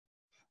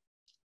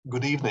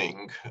Good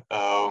evening,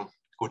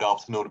 good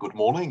afternoon, good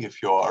morning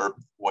if you are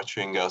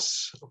watching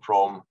us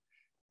from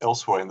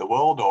elsewhere in the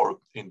world or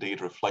indeed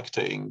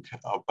reflecting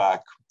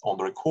back on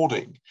the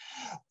recording.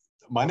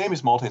 My name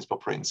is Martins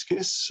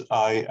Paparinskis.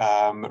 I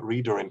am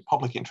reader in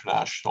public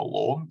international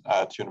law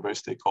at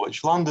University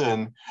College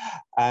London,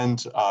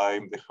 and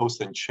I'm the host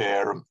and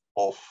chair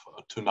of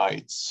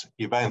tonight's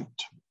event,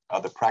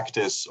 the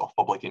practice of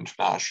public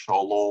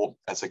international law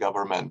as a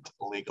government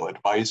legal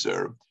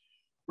advisor,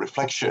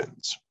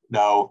 Reflections.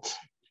 Now, it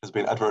has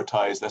been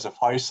advertised as a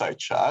fireside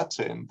chat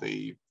in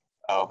the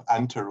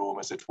anteroom,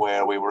 as it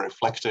were. We were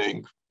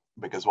reflecting,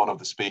 because one of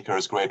the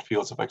speakers' great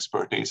fields of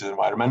expertise is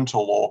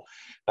environmental law,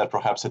 that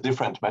perhaps a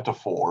different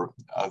metaphor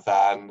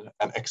than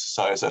an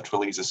exercise that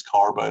releases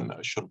carbon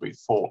should be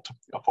thought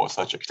for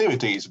such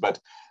activities. But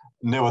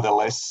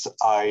nevertheless,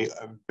 I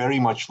very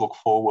much look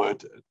forward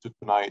to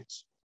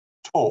tonight's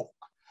talk.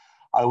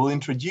 I will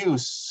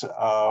introduce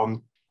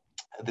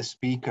the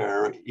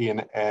speaker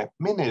in a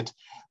minute.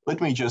 Let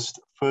me just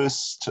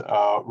first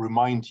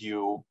remind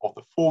you of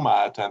the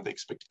format and the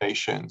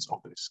expectations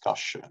of the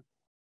discussion.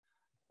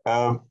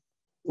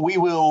 We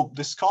will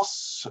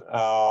discuss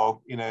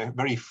in a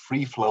very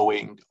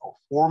free-flowing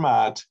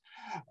format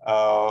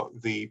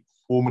the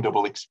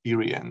formidable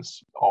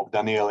experience of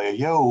Danielle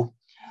Yeow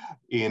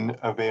in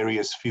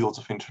various fields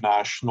of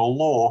international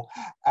law.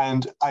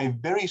 And I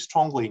very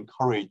strongly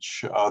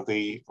encourage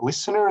the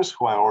listeners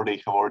who have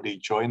already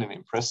joined in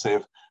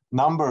impressive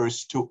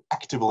numbers to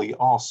actively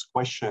ask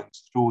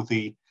questions through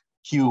the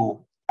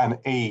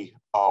Q&A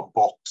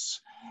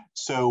box.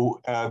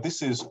 So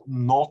this is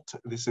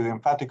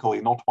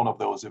emphatically not one of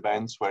those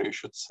events where you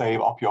should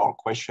save up your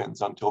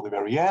questions until the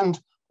very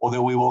end,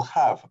 although we will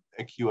have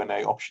a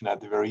Q&A option at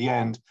the very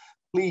end.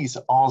 Please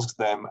ask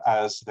them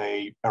as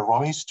they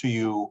arise to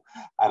you,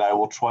 and I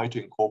will try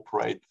to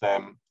incorporate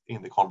them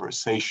in the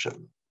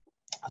conversation.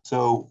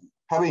 So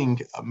having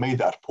made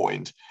that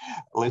point,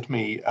 let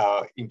me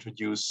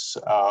introduce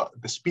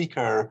the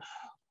speaker,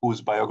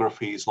 whose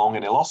biography is long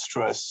and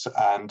illustrious,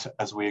 and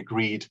as we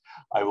agreed,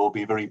 I will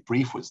be very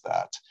brief with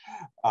that.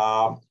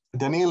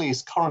 Danielle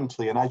is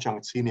currently an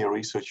Adjunct Senior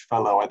Research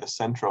Fellow at the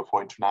Center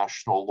for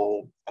International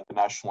Law at the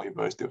National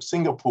University of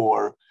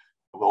Singapore,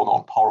 a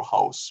well-known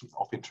powerhouse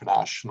of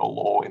international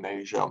law in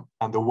Asia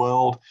and the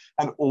world,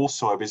 and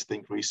also a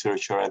visiting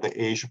researcher at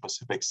the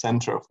Asia-Pacific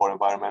Center for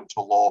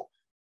Environmental Law,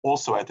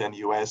 also at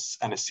NUS,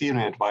 and a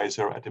senior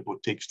advisor at a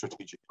boutique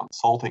strategic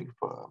consulting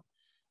firm.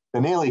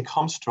 Danielle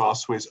comes to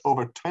us with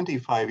over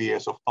 25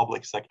 years of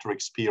public sector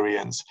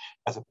experience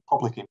as a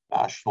public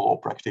international law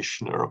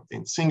practitioner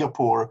in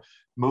Singapore,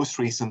 most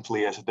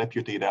recently as a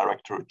Deputy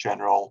Director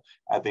General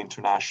at the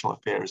International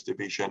Affairs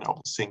Division of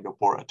the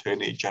Singapore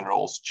Attorney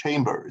General's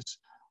Chambers,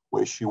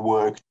 where she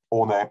worked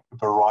on a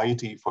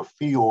variety of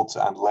fields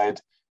and led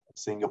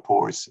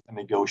Singapore's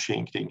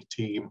negotiating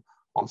team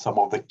on some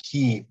of the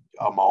key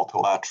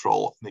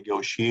multilateral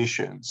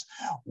negotiations.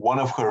 One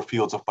of her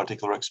fields of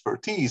particular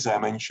expertise I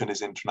mentioned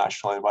is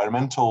international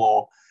environmental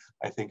law.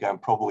 I think I'm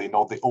probably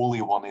not the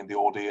only one in the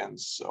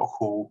audience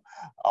who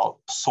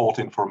sought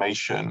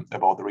information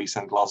about the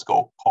recent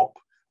Glasgow COP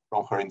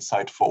from her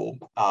insightful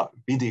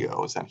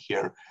videos. And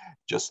here,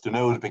 just to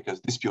note,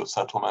 because dispute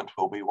settlement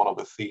will be one of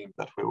the themes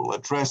that we will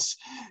address,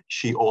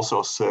 she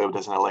also served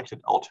as an elected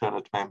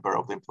alternate member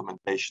of the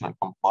Implementation and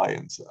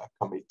Compliance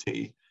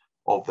Committee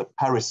of the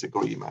Paris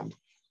Agreement.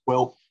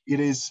 Well, it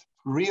is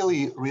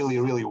really, really,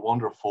 really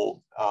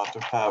wonderful to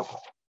have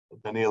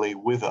Danielle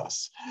with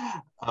us.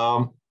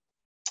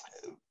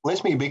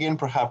 Let me begin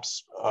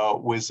perhaps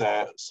with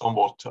a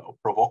somewhat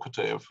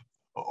provocative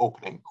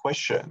opening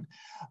question.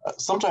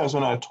 Sometimes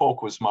when I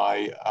talk with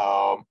my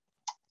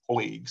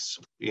colleagues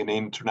in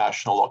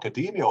international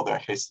academia, or I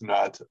hasten to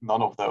add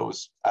none of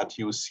those at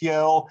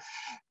UCL,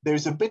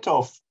 there's a bit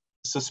of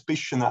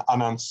suspicion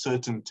and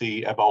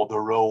uncertainty about the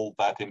role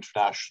that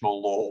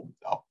international law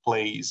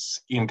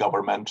plays in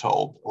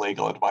governmental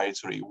legal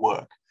advisory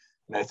work.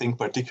 And I think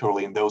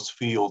particularly in those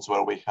fields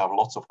where we have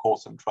lots of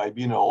courts and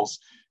tribunals,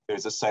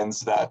 there's a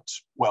sense that,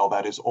 well,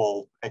 that is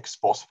all ex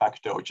post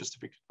facto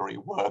justificatory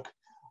work,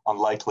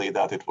 unlikely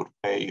that it would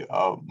play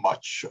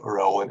much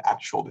role in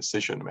actual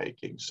decision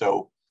making.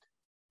 So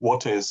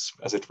what is,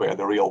 as it were,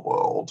 the real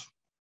world?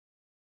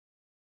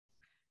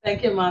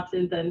 Thank you,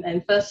 Martin.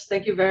 And first,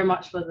 thank you very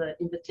much for the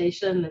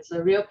invitation. It's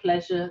a real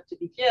pleasure to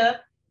be here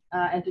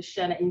and to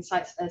share the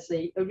insights as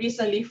a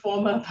recently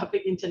former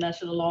public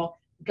international law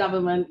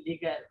government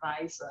legal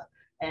advisor.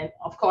 And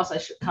of course, I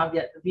should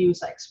caveat the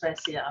views I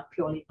express here are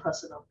purely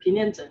personal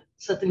opinions and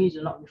certainly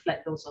do not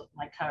reflect those of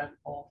my current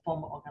or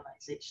former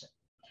organization.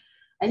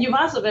 And you've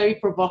asked a very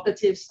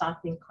provocative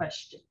starting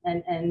question.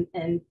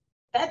 And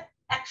that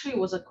actually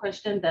was a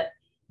question that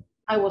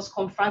I was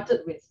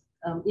confronted with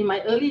in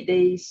my early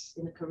days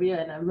in the career.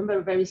 And I remember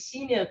a very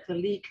senior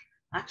colleague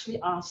actually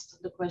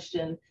asked the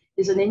question,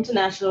 is an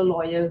international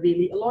lawyer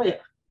really a lawyer?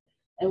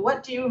 And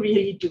what do you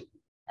really do?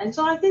 And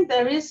so I think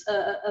there is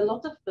a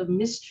lot of the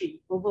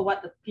mystery over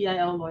what the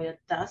PIL lawyer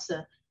does,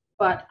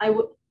 but I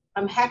would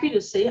I'm happy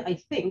to say, I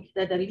think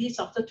that at least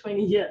after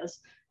 20 years,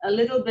 a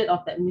little bit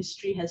of that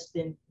mystery has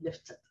been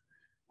lifted.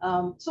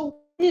 So what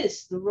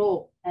is the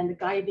role and the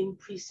guiding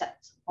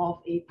precept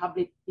of a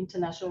public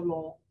international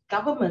law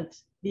government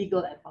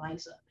legal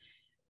advisor?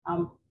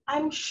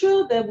 I'm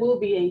sure there will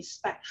be a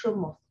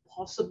spectrum of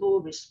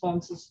possible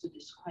responses to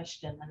this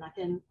question, and I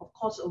can, of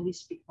course, only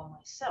speak for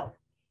myself.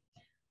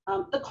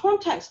 The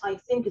context, I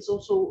think, is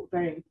also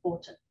very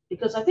important,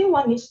 because I think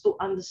one needs to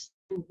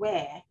understand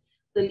where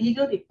the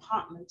legal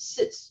department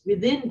sits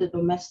within the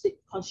domestic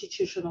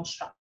constitutional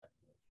structure,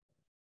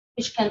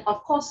 which can,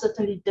 of course,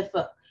 certainly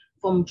differ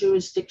from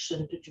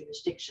jurisdiction to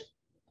jurisdiction.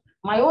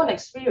 My own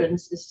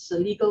experience is as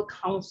a legal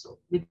counsel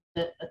with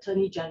the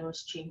Attorney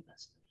General's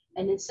chambers.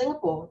 And in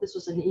Singapore, this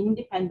was an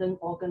independent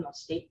organ of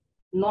state,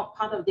 not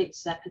part of the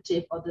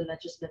executive or the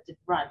legislative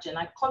branch. And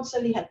I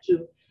constantly had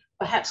to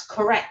perhaps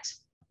correct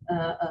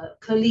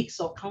colleagues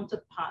or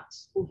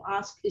counterparts who've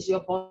asked, is your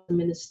boss the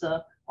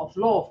Minister of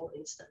Law, for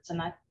instance?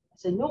 And I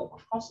said, no,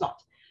 of course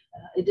not.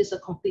 It is a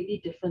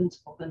completely different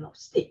organ of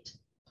state.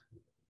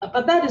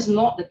 But that is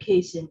not the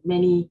case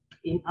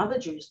in other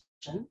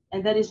jurisdictions,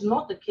 and that is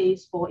not the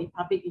case for a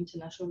public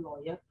international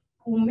lawyer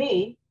who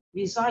may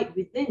reside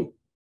within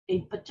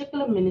a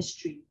particular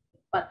ministry,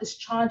 but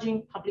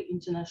discharging public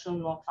international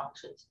law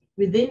functions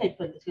within a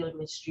particular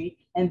ministry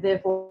and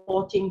therefore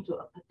reporting to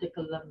a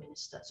particular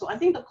minister. So I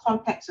think the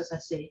context, as I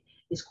say,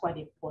 is quite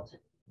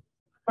important.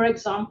 For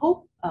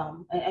example,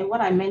 and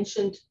what I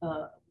mentioned,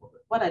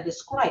 what I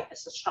described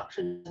as a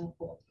structure in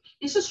Singapore,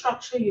 is a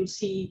structure you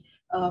see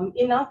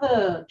in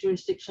other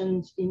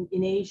jurisdictions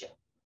in Asia.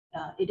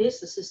 It is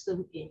the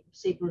system in,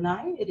 say,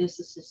 Brunei, it is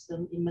the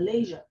system in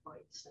Malaysia, for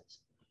instance.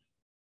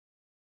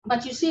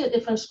 But you see a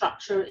different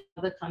structure in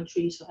other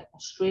countries like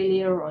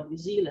Australia or New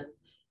Zealand,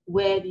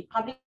 where the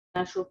public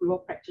international law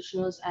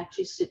practitioners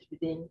actually sit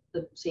within,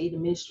 say, the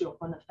Ministry of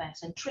Foreign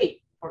Affairs and Trade,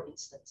 for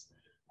instance,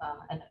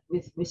 and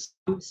with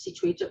some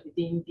situated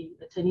within the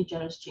Attorney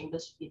General's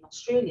chambers in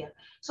Australia.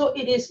 So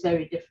it is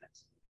very different.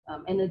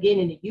 And again,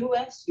 in the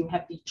US, you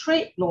have the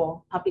trade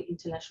law public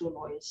international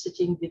lawyers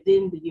sitting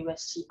within the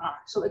USCR.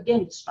 So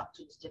again, the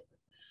structure is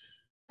different.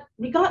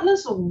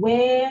 Regardless of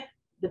where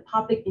the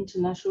public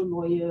international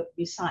lawyer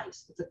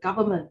resides, the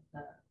government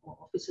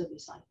officer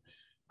resides,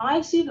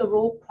 I see the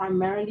role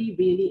primarily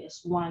really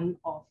as one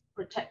of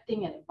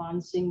protecting and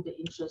advancing the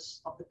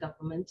interests of the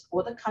government,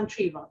 or the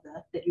country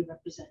rather, that you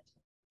represent.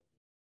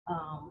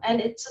 And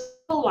it's a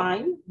simple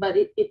line, but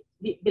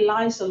it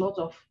belies a lot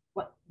of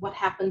what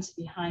happens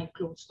behind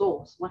closed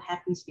doors, what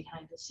happens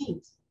behind the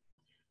scenes.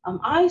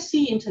 I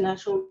see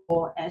international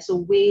law as a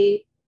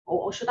way,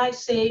 or should I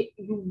say,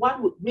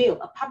 one would wield,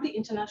 a public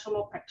international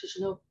law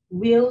practitioner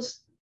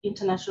wields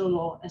international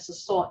law as a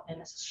sword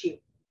and as a shield.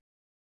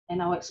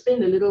 And I'll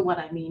explain a little what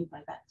I mean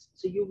by that.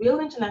 So you wield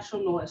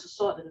international law as a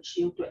sword and a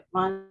shield to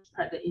advance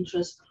the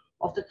interests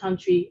of the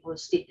country or the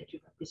state that you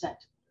represent.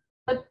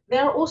 But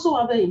there are also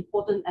other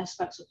important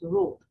aspects of the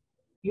role.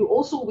 You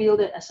also wield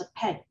it as a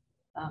pen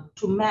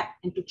to map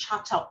and to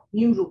chart out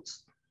new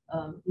routes,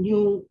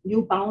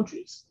 new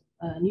boundaries,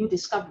 new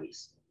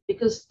discoveries,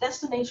 because that's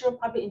the nature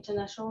of public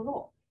international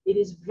law. It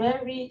is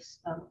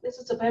this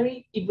is a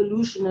very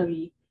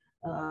evolutionary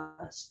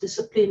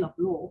discipline of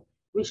law,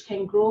 which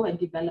can grow and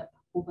develop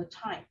over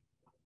time.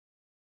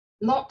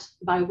 Not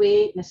by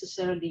way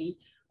necessarily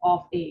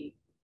of a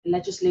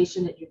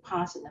legislation that you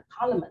pass in a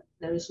parliament.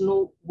 There is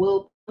no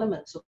world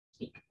parliament, so to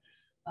speak.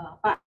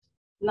 But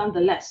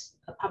nonetheless,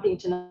 a public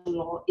international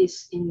law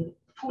is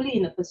fully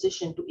in a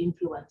position to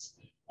influence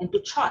and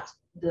to chart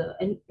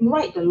and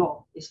write the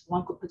law, if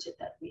one could put it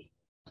that way.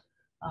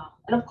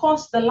 And of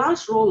course, the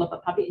last role of a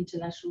public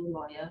international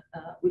lawyer,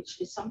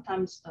 which is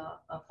sometimes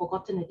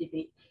forgotten in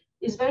debate,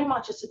 is very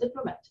much as a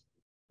diplomat.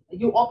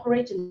 You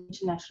operate in the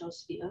international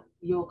sphere,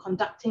 you're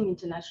conducting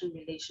international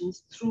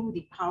relations through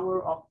the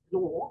power of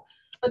law,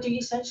 but you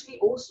essentially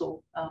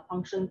also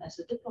function as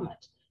a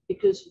diplomat,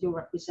 because you're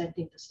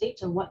representing the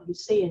state, and what you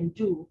say and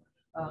do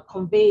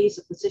conveys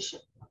a position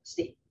of the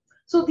state.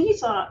 So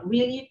these are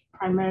really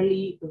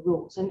primarily the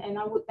roles. And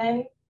I would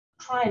then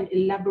try and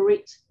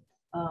elaborate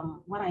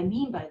what I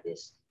mean by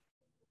this.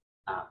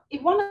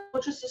 If one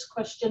approaches this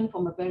question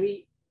from a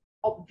very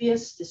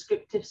obvious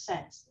descriptive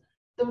sense,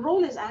 the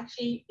role is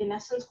actually, in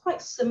essence,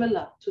 quite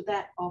similar to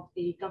that of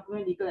a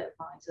government legal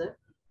advisor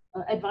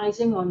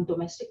advising on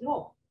domestic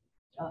law.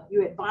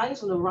 You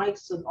advise on the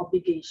rights and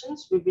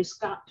obligations with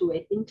regard to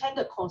an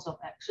intended course of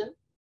action,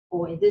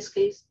 or in this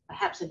case,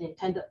 perhaps an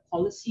intended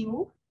policy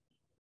move.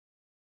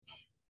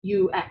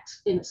 You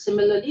act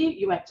similarly,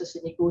 you act as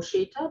a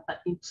negotiator, but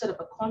instead of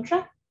a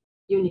contract,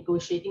 you're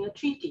negotiating a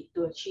treaty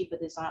to achieve the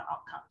desired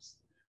outcomes.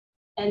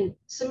 And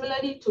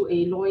similarly to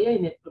a lawyer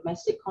in a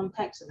domestic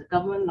context and a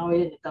government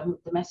lawyer in a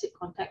domestic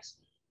context,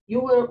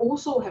 you will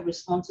also have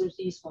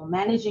responsibilities for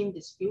managing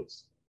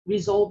disputes,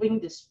 resolving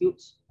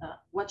disputes,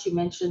 what you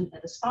mentioned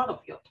at the start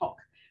of your talk,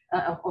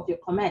 of your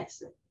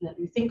comments.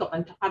 You think of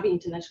a public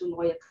international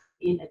lawyer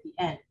in at the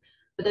end,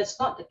 but that's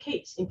not the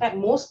case. In fact,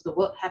 most of the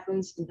work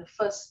happens in the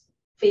first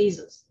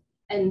phases.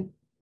 And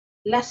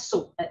less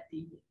so at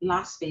the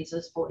last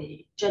phases for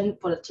a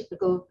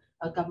typical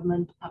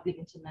government public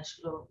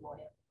international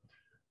lawyer.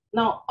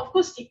 Now, of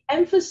course, the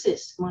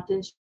emphasis,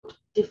 Martins, would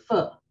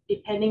differ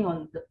depending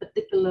on the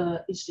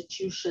particular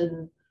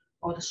institution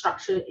or the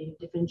structure in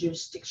different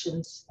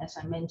jurisdictions, as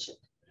I mentioned.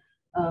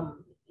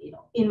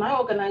 In my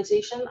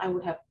organization,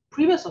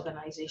 previous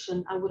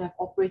organization, I would have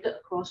operated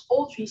across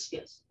all three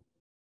spheres.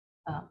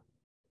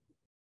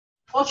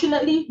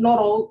 Fortunately, not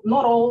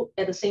all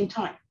at the same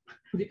time,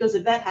 because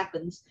if that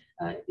happens,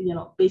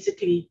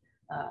 basically,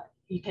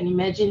 you can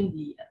imagine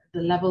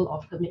the level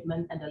of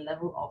commitment and the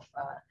level of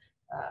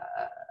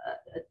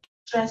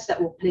stress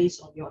that will place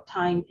on your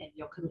time and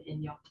your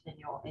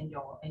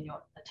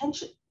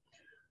attention.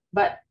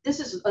 But this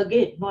is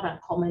again not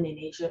uncommon in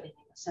Asia in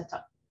a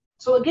setup.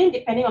 So again,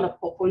 depending on the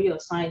portfolio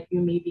assigned, you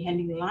may be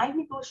handling live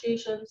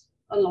negotiations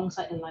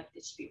alongside a live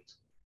dispute.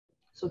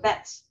 So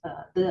that's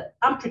the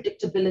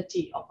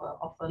unpredictability of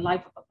a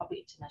life of a public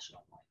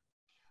international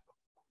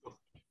lawyer.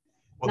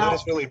 Well, that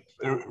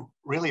is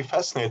really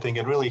fascinating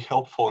and really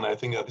helpful, and I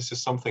think that this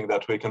is something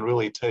that we can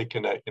really take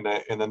in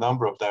a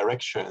number of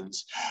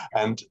directions.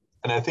 And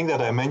I think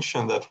that I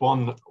mentioned that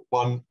one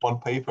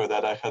paper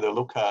that I had a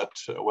look at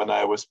when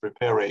I was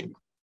preparing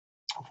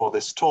for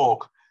this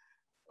talk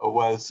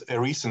was a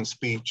recent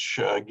speech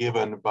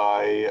given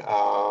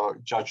by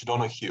Judge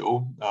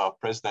Donoghue,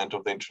 President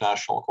of the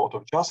International Court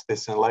of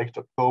Justice, in late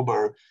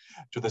October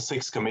to the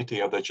Sixth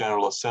Committee of the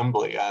General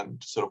Assembly.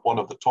 And sort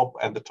of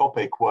the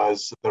topic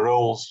was the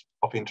roles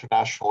of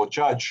international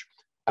judge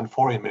and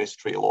foreign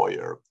ministry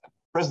lawyer.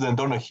 President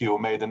Donoghue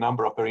made a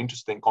number of very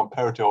interesting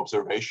comparative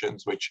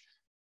observations which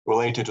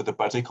related to the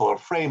particular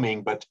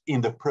framing, but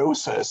in the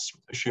process,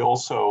 she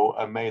also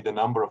made a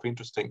number of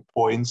interesting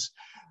points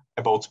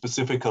about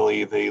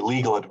specifically the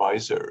legal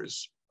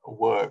advisors'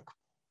 work.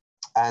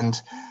 And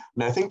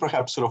I think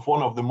perhaps sort of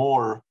one of the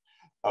more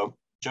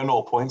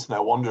general points, and I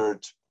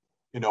wondered,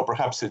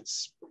 perhaps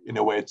it's, in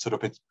a way, it's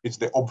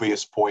the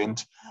obvious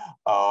point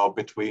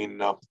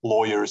between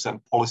lawyers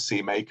and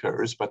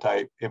policymakers, but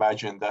I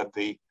imagine that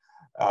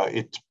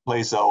it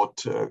plays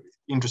out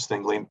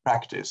interestingly in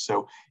practice.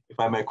 So if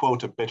I may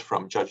quote a bit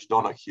from Judge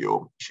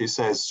Donoghue, she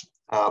says,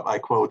 I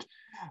quote,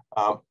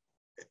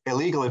 "A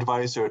legal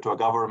advisor to a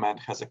government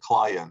has a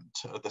client,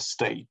 the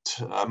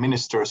state.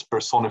 Ministers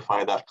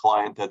personify that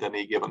client at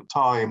any given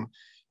time,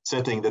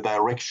 setting the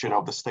direction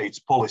of the state's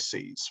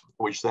policies,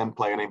 which then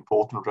play an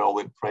important role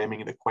in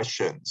framing the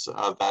questions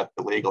that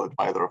the legal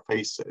advisor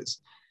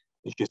faces."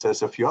 And she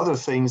says a few other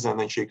things, and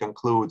then she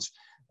concludes,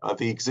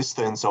 "The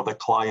existence of the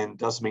client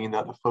does mean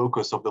that the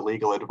focus of the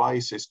legal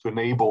advice is to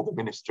enable the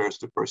ministers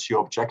to pursue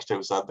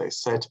objectives that they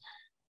set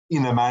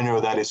in a manner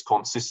that is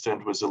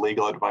consistent with the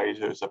legal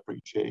advisor's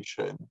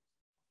appreciation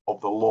of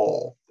the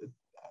law."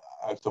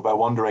 So I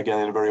wonder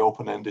again, in a very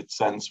open-ended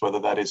sense, whether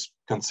that is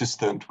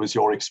consistent with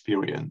your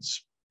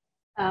experience.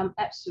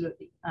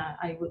 Absolutely.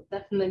 I would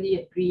definitely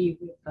agree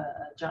with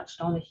Judge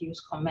Donoghue's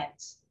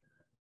comments.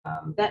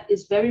 That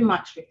is very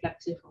much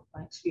reflective of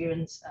my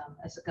experience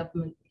as a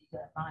government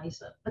legal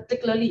advisor,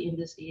 particularly in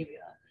this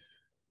area.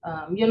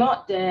 You're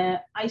not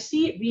there. I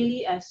see it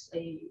really as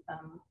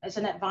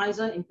an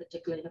advisor in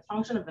particular, in the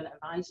function of an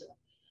advisor.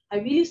 I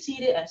really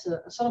see it as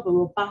a sort of a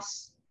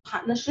robust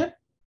partnership,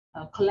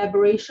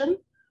 collaboration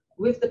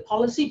with the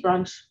policy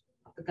branch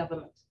of the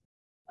government.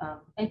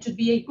 And to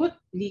be a good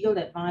legal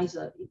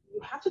advisor,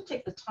 you have to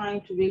take the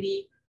time to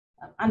really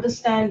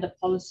understand the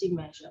policy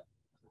measure,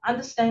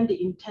 understand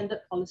the intended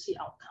policy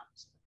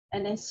outcomes,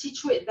 and then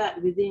situate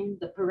that within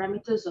the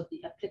parameters of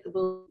the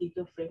applicable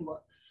legal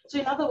framework. So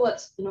in other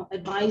words,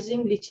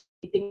 advising,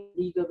 litigating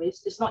legal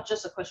risk is not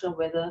just a question of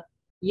whether,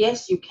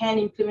 yes, you can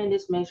implement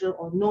this measure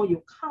or no,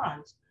 you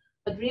can't,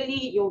 but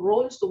really your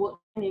role is to work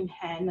hand in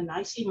hand, and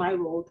I see my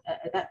role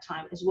at that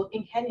time as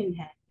working hand in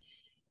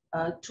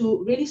hand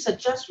to really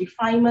suggest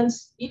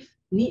refinements, if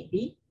need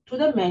be, to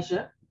the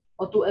measure,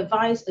 or to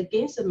advise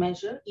against the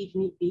measure, if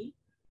need be,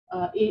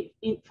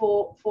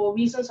 for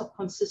reasons of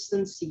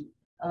consistency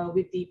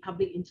with the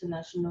public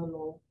international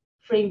law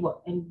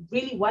framework. And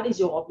really, what is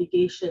your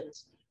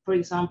obligations? For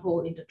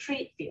example, in the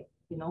trade field,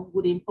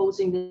 would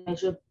imposing the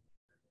measure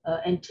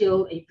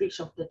entail a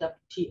breach of the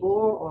WTO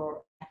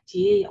or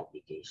FTA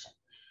obligation?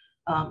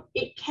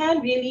 It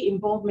can really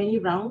involve many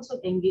rounds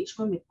of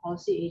engagement with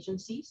policy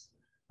agencies.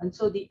 And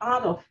so the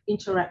art of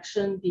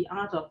interaction, the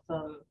art of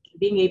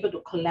being able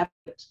to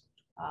collaborate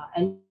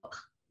and work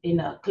in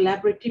a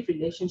collaborative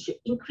relationship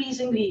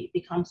increasingly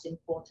becomes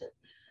important.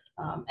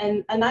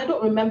 And I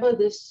don't remember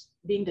this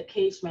being the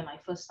case when I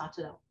first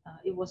started out.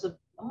 It was a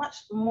much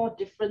more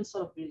different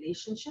sort of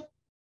relationship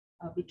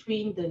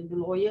between the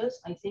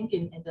lawyers, I think,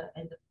 and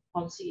the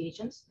policy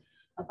agents.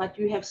 But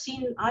I have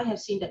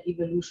seen that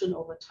evolution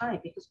over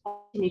time, because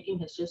policy making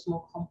has just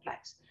more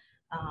complex.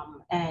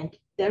 And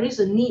there is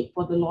a need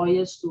for the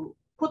lawyers to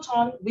put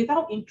on,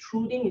 without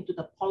intruding into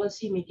the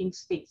policy making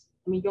space.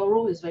 I mean, your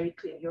role is very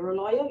clear. You're a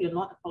lawyer, you're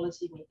not a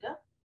policy maker,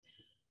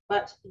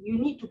 but you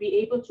need to be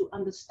able to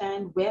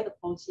understand where the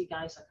policy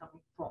guys are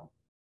coming from.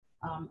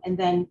 And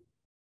then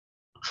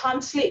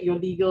translate your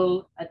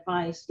legal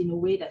advice in a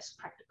way that's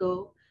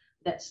practical,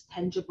 that's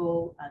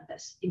tangible, and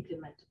that's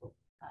implementable.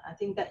 I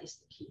think that is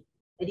the key.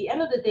 At the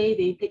end of the day,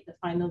 they take the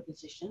final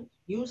decision.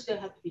 You still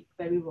have to be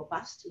very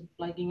robust in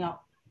flagging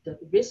out the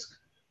risk,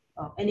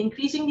 and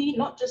increasingly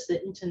not just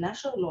the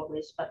international law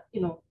risk, but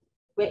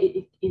where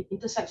it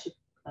intersects with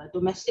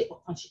domestic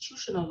or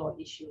constitutional law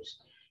issues.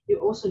 You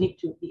also need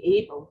to be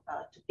able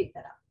to pick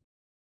that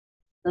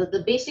up.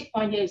 The basic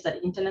point here is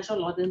that international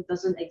law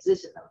doesn't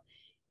exist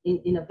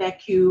in a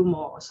vacuum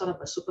or sort of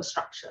a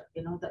superstructure.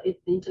 The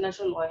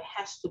international law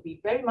has to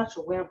be very much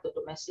aware of the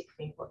domestic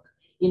framework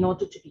in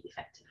order to be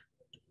effective.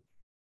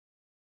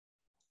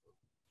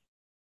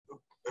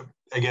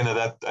 Again,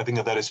 I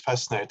think that is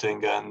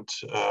fascinating and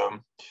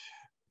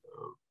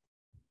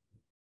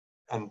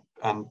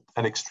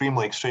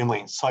extremely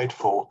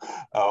insightful.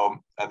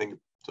 I think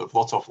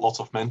lots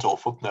of mental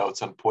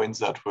footnotes and points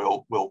that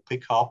we'll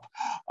pick up.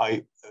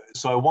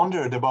 So I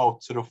wondered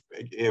about sort of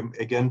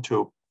again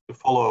to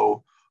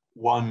follow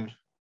one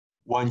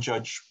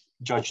Judge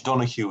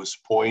Donohue's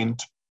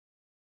point,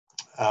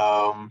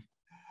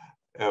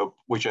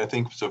 which I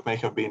think sort of may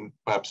have been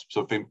perhaps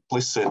sort of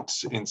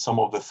implicit in some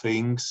of the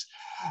things.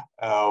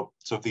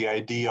 So the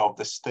idea of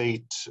the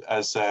state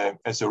as a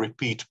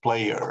repeat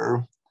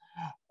player,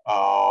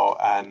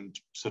 and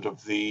sort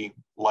of the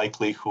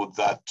likelihood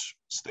that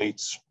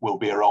states will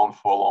be around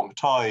for a long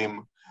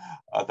time,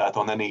 that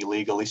on any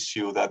legal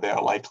issue that they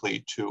are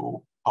likely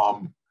to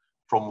come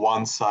from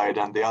one side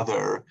and the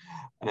other.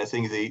 And I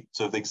think the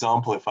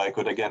example, if I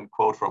could again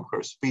quote from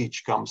her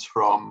speech, comes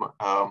from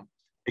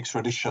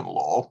extradition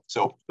law.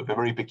 So a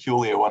very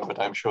peculiar one, but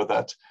I'm sure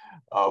that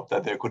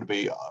there could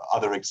be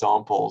other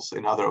examples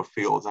in other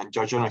fields. And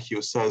Judge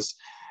Donohue says,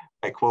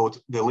 I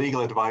quote, "The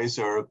legal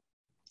advisor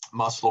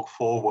must look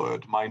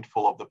forward,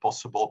 mindful of the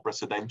possible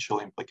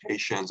precedential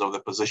implications of the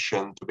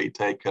position to be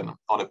taken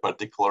on a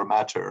particular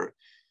matter.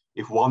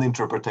 If one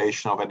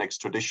interpretation of an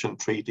extradition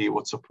treaty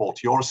would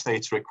support your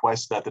state's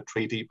request that the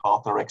treaty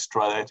partner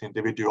extradite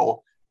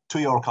individual to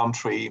your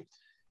country,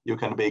 you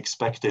can be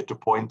expected to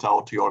point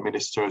out to your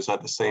ministers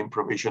that the same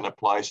provision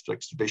applies to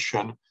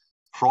extradition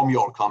from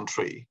your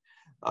country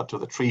to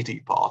the treaty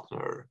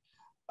partner."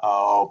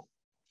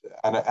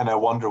 And I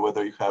wonder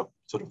whether you have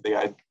sort of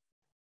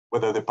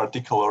whether the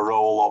particular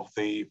role of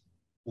the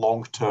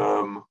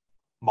long-term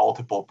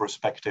multiple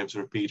perspectives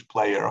repeat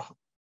player,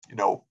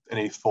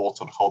 any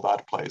thoughts on how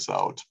that plays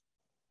out?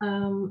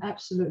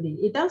 Absolutely.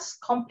 It does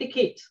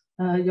complicate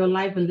your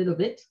life a little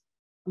bit,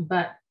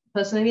 but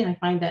personally, I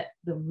find that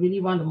really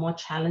one of the more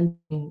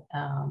challenging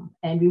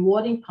and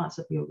rewarding parts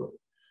of your role,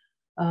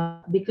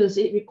 because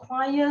it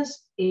requires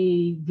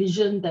a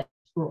vision that's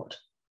broad.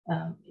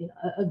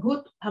 A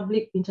good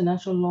public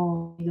international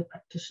law legal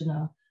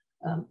practitioner,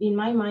 in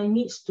my mind,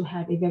 needs to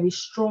have a very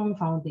strong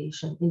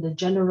foundation in the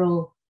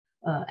general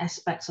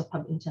aspects of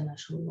public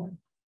international law,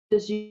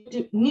 because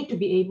you need to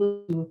be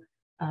able to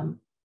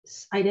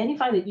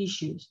identify the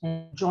issues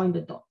and join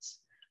the dots.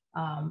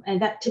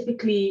 And that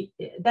typically,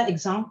 that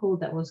example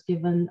that was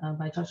given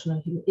by Judge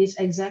Donohue is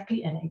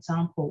exactly an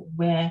example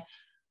where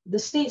the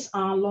states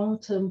are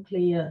long-term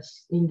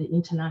players in the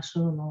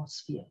international law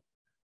sphere.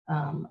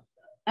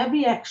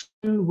 Every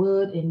action,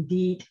 word, and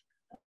deed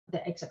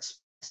that is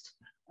expressed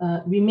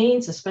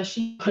remains,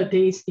 especially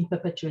nowadays, in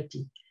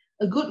perpetuity.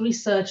 A good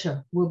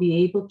researcher will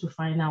be able to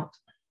find out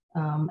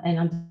and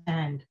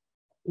understand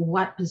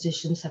what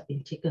positions have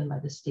been taken by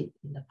the state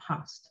in the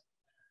past.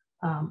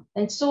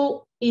 And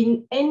so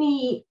in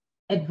any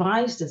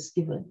advice that's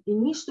given, it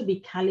needs to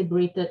be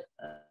calibrated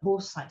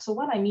both sides. So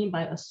what I mean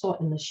by a sword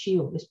and a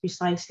shield is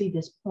precisely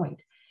this point.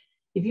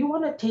 If you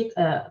want to take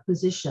a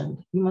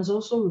position, you must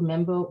also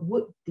remember,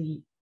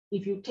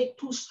 if you take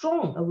too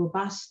strong a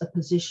robust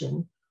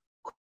position,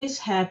 could this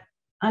have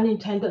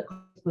unintended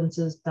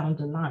consequences down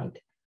the line?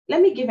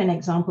 Let me give an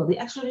example. The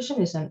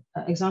extradition is an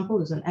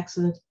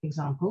excellent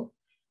example,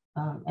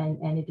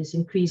 and it is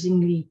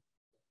increasingly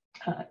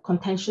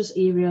contentious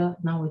area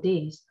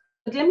nowadays.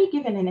 But let me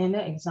give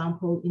another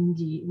example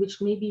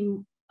which may be,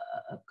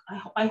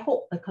 I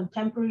hope, a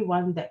contemporary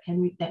one that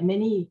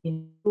many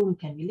in the room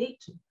can relate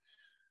to.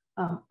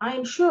 I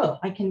am sure,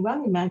 I can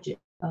well imagine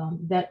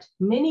that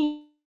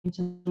many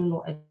international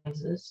law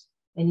advisors,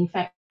 and in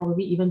fact,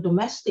 probably even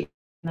domestic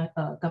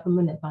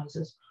government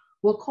advisors,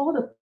 were called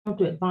upon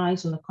to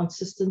advise on the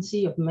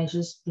consistency of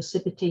measures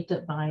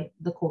precipitated by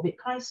the COVID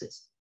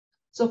crisis.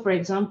 So, for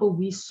example,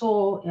 we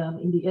saw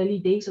in the early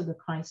days of the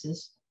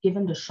crisis,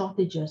 given the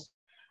shortages,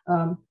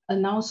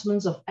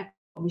 announcements of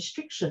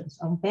restrictions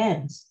on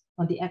bans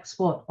on the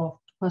export of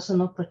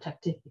personal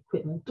protective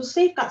equipment to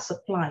safeguard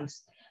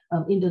supplies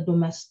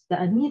that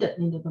are needed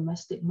in the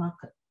domestic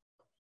market.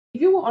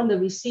 If you were on the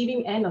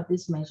receiving end of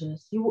these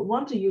measures, you would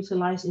want to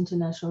utilize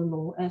international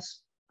law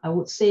as, I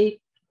would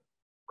say,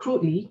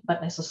 crudely,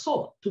 but as a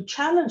sword, to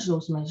challenge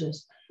those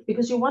measures,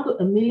 because you want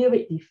to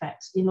ameliorate the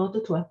effects in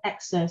order to have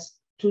access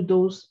to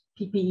those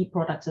PPE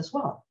products as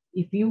well,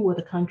 if you were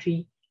the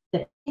country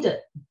that needed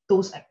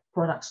those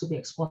products to be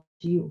exported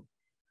to you.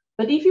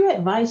 But if you're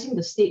advising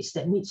the states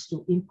that needs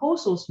to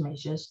impose those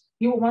measures,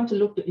 you will want to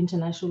look to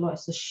international law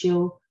as a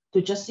shield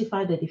to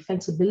justify the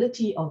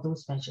defensibility of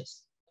those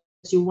measures.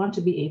 So you want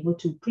to be able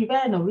to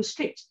prevent or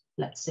restrict,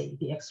 let's say,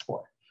 the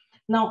export.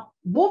 Now,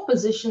 both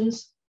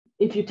positions,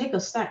 if you take a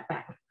step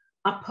back,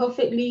 are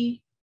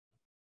perfectly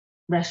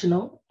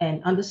rational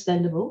and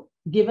understandable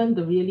given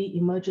the really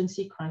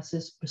emergency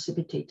crisis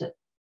precipitated.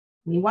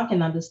 I mean, one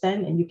can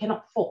understand, and you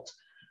cannot fault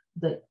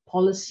the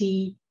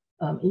policy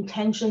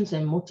intentions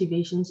and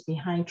motivations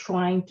behind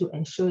trying to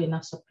ensure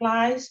enough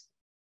supplies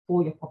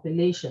for your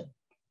population.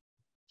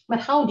 But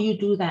how do you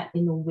do that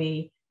in a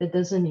way that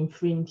doesn't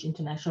infringe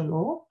international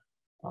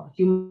law,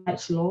 human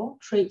rights law,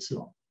 trades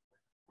law?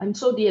 And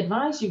so the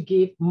advice you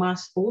give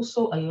must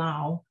also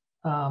allow,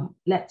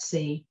 let's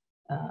say,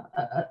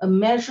 a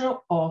measure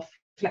of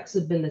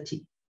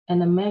flexibility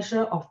and a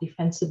measure of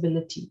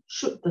defensibility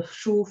should the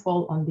shoe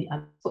fall on the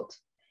other foot.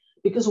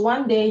 Because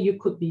one day you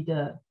could be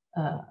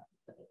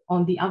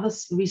on the other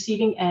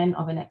receiving end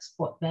of an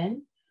export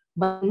ban,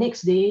 but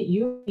next day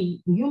you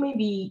may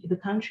be the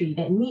country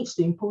that needs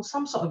to impose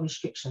some sort of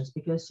restrictions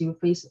because you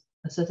face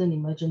a certain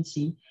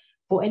emergency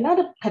for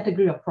another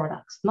category of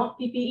products, not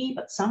PPE,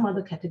 but some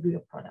other category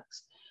of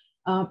products.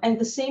 And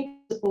the same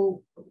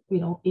principle,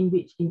 in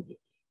which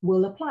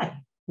will apply.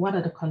 What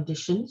are the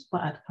conditions?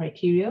 What are the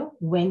criteria?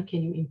 When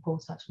can you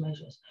impose such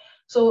measures?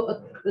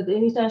 So the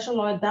international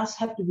law does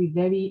have to be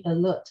very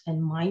alert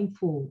and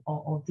mindful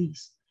of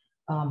these.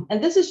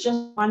 And this is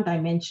just one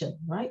dimension,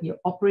 right? You're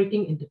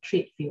operating in the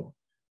trade field,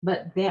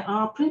 but there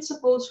are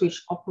principles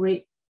which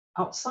operate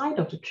outside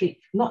of the trade,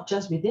 not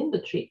just within the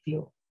trade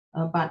field,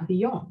 but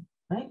beyond,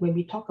 right? When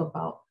we talk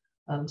about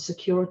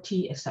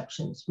security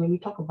exceptions, when we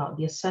talk about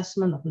the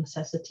assessment of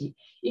necessity,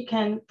 it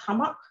can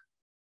come up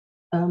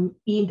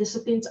in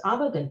disciplines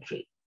other than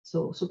trade.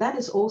 So that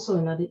is also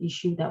another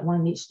issue that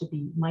one needs to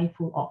be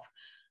mindful of.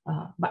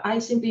 But I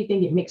simply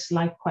think it makes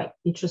life quite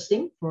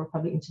interesting for a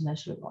public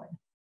international lawyer.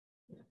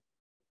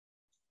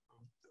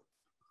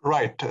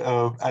 Right,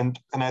 and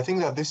I think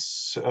that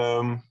this,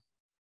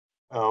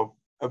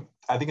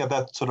 I think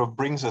that sort of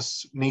brings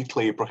us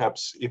neatly,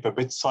 perhaps if a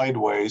bit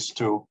sideways,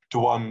 to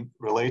one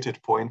related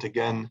point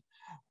again,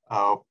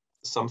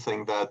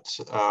 something that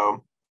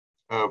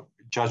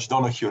Judge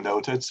Donoghue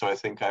noted. So I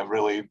think I'm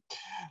really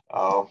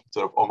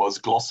sort of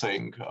almost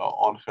glossing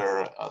on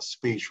her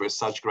speech with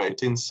such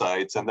great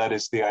insights, and that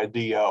is the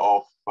idea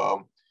of,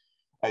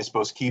 I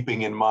suppose,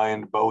 keeping in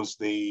mind both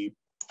the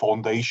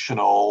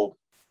foundational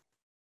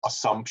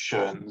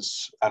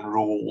assumptions and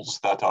rules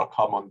that are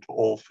common to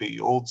all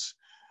fields,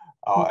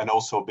 and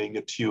also being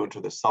attuned to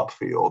the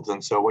subfields.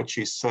 And so what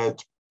she said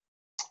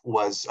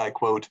was, I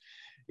quote,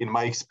 "In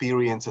my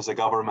experience as a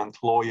government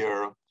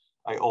lawyer,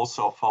 I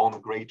also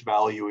found great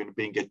value in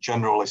being a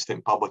generalist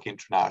in public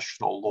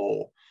international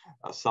law,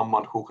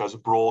 someone who has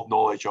broad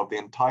knowledge of the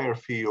entire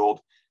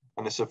field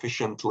and a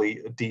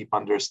sufficiently deep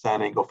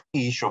understanding of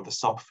each of the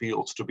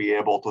subfields to be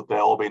able to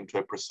delve into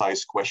a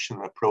precise question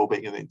in a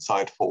probing and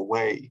insightful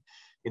way.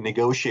 In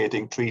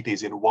negotiating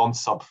treaties in one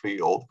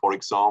subfield, for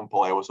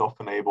example, I was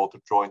often able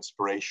to draw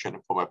inspiration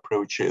from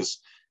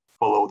approaches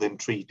followed in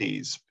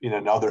treaties in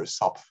another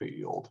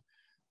subfield."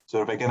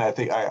 So again, I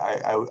think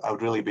I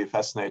would really be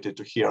fascinated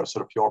to hear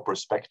sort of your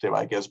perspective,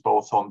 I guess,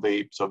 both on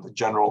the sort of the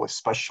generalist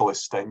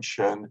specialist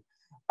tension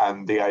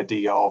and the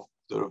idea of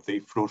sort of the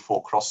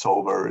fruitful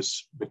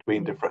crossovers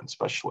between different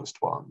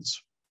specialist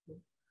ones.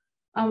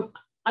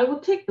 I will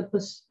take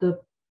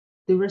the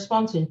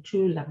response in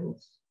two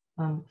levels.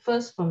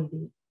 First from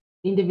the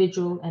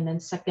individual, and then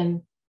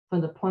second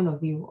from the point of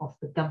view of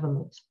the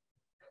government.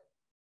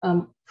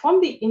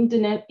 From the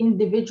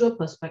individual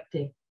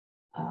perspective,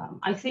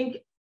 I think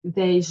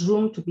there is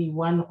room to be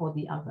one or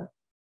the other,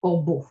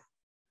 or both.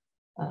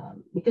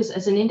 Because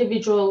as an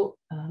individual,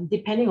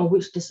 depending on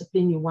which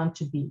discipline you want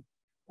to be,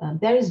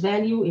 there is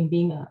value in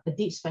being a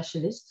deep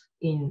specialist,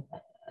 in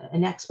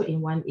an expert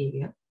in one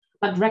area,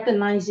 but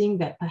recognizing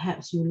that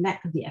perhaps you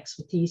lack the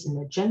expertise in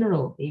a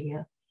general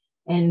area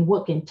and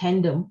work in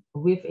tandem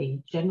with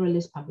a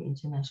generalist public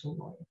international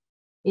lawyer.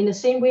 In the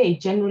same way, a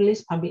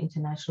generalist public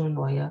international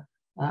lawyer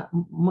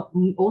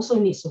also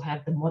needs to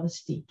have the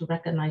modesty to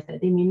recognize that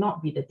they may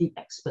not be the deep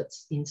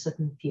experts in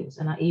certain fields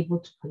and are able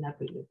to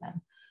collaborate with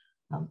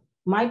them.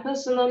 My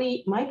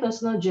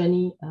personal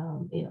journey,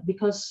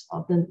 because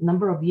of the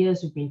number of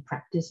years we've been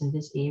practiced in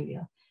this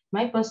area,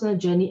 my personal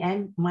journey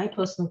and my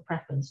personal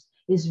preference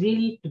is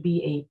really to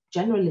be a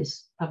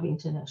generalist public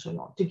international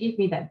law, to give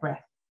me that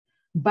breadth.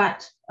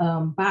 But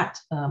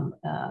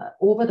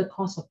over the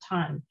course of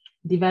time,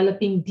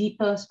 developing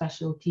deeper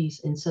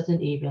specialties in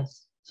certain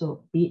areas.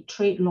 So be it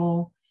trade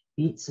law,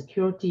 be it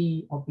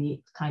security, or be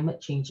it climate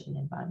change and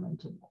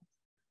environmental law.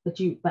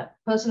 But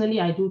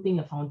personally, I do think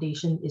a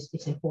foundation is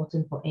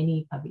important for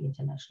any public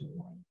international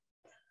law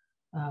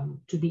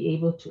to be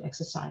able to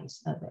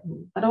exercise that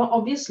rule. But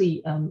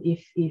obviously,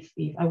 if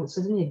I would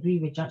certainly agree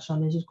with Judge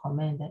Donoghue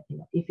comment that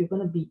if you're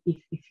going to be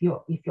if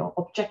your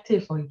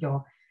objective or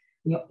your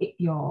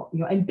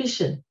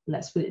ambition,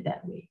 let's put it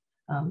that way,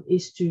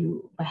 is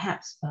to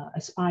perhaps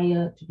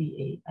aspire to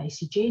be a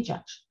ICJ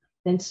judge,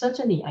 then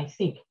certainly I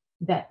think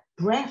that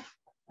breadth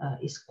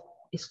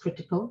is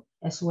critical,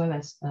 as well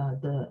as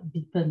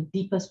the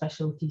deeper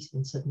specialties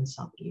in certain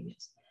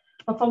sub-areas.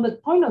 But from the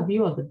point of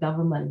view of the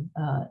government,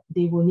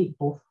 they will need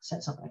both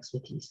sets of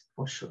expertise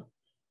for sure,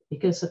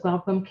 because the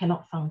government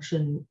cannot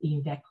function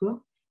in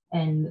vacuum,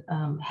 and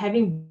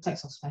having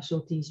sets of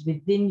specialties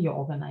within your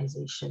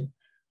organization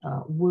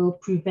will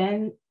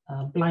prevent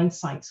blind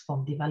sites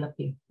from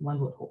developing, one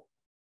would hope.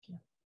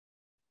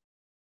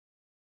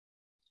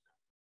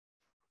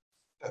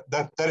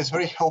 That is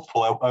very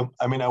helpful.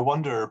 I mean, I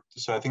wonder,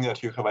 so I think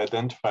that you have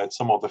identified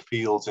some of the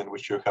fields in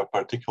which you have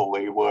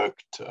particularly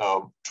worked,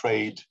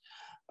 trade,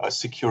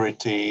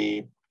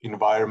 security,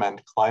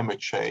 environment, climate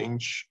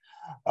change,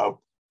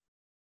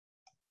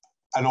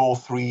 and all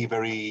three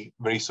very,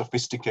 very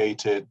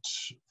sophisticated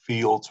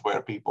fields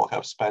where people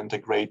have spent a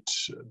great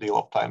deal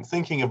of time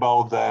thinking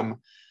about them.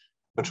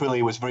 But really,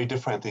 it was very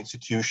different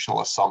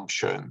institutional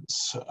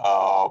assumptions,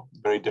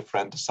 very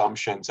different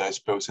assumptions, I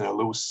suppose, in a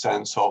loose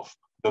sense of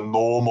the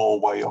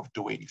normal way of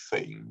doing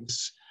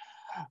things.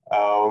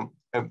 And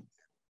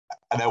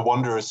I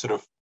wonder, sort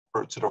of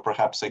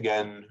perhaps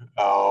again,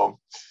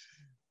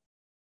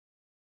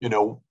 you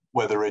know,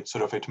 whether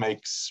it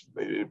makes,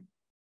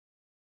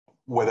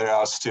 whether there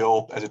are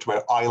still, as it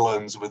were,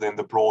 islands within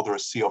the broader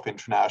sea of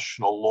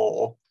international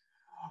law,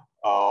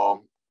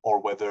 or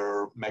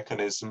whether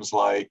mechanisms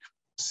like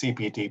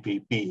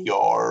CPTPP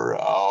or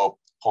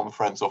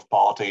Conference of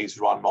Parties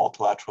run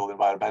multilateral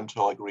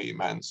environmental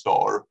agreements,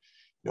 or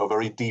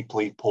very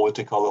deeply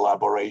political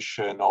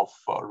elaboration of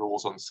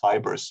rules on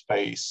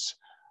cyberspace,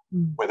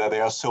 whether they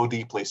are so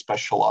deeply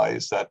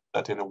specialized that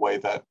in a way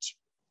that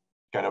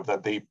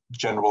that the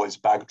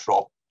generalist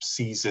backdrop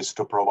ceases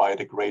to provide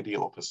a great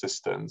deal of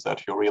assistance,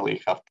 that you really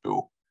have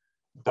to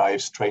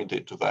dive straight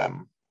into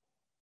them.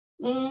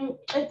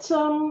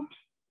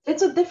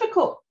 It's a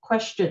difficult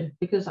question,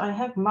 because I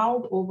have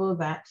mulled over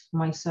that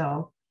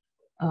myself,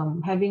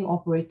 having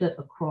operated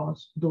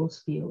across those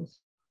fields.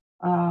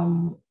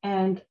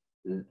 And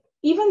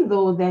even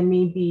though there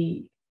may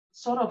be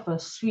sort of a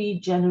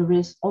sui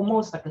generis,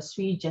 almost like a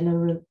sui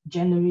generis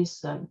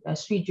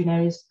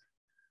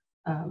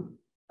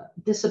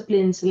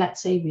disciplines,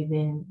 let's say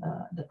within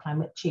the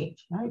climate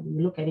change, right? We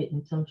look at it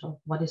in terms of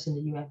what is in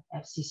the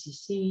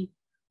UNFCCC,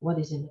 what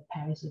is in the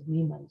Paris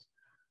Agreement.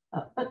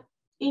 But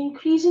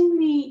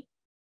increasingly,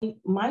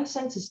 my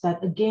sense is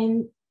that,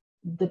 again,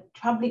 the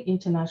public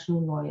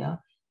international lawyer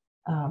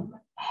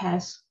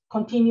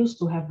continues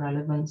to have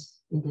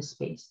relevance in this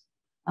space.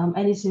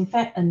 And is in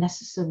fact a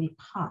necessary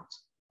part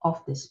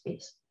of this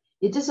space.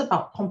 It is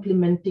about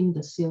complementing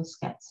the sales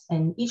gaps,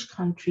 and each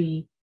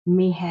country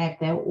may have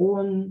their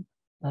own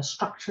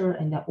structure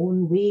and their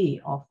own way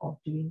of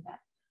doing that.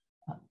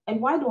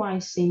 And why do I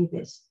say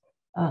this?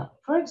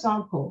 For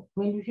example,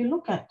 if you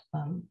look at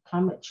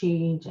climate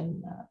change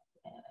and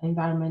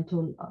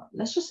environmental,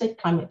 let's just say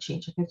climate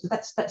change, okay? So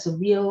that's a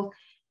real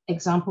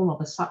example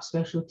of a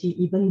subspecialty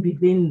even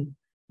within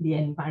the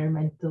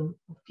environmental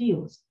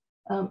fields.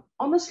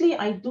 Honestly,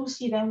 I do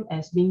see them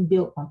as being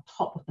built on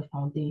top of the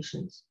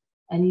foundations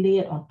and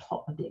layered on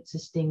top of the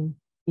existing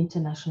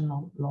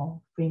international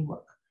law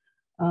framework.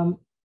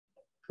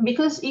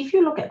 Because if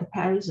you look at the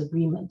Paris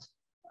Agreement,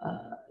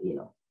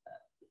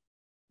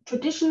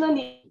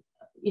 traditionally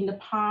in the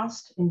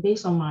past, and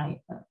based on my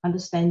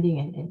understanding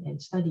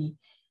and study,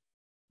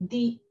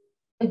 the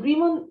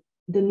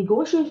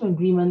negotiation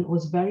agreement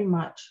was very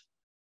much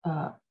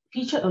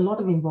featured a lot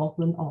of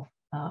involvement of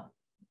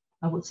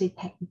I would say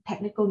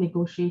technical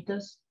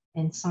negotiators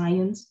and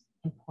science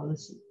and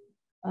policy.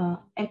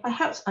 And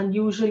perhaps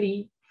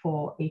unusually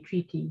for a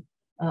treaty,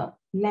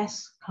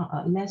 less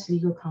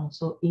legal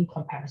counsel in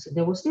comparison.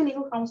 There were still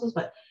legal counsels,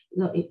 but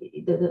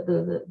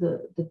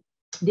the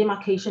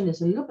demarcation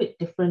is a little bit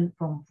different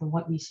from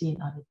what we see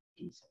in other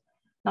treaties.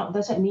 Now,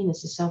 does that mean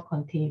it's a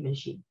self-contained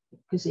regime?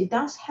 Because it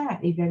does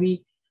have a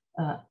very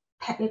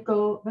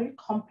technical, very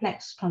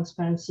complex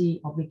transparency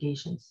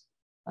obligations.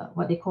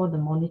 What they call the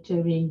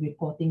monitoring,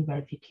 reporting,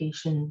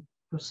 verification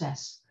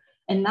process.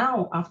 And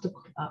now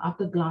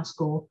after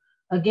Glasgow,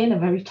 again, a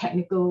very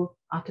technical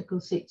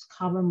Article 6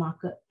 carbon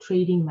market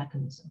trading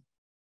mechanism.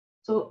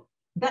 So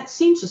that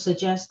seems to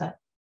suggest that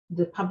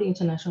the public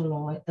international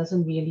law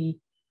doesn't really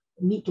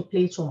need to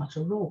play so much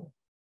a role.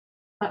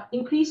 But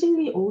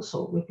increasingly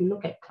also, if you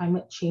look at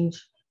climate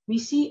change, we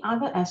see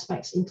other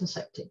aspects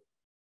intersecting.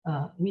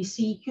 We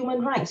see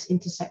human rights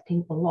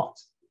intersecting a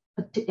lot,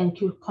 and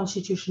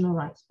constitutional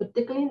rights,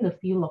 particularly in the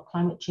field of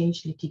climate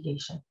change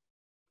litigation.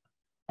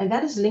 And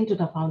that is linked to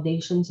the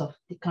foundations of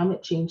the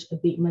climate change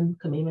abatement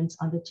commitments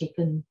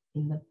undertaken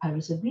in the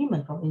Paris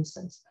Agreement, for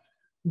instance.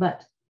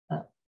 But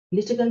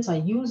litigants are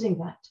using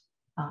that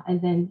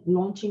and then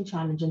launching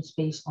challenges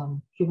based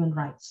on human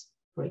rights,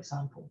 for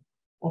example,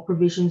 or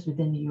provisions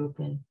within the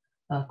European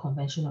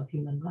Convention of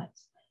Human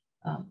Rights.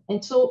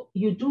 And so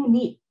you do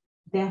need,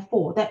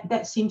 therefore,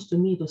 that seems to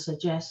me to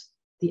suggest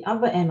the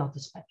other end of the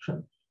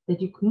spectrum, that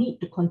you need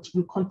to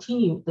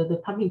continue,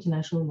 the public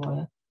international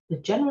lawyer the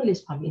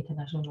generalist public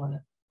international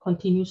lawyer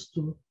continues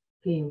to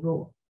play a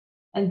role.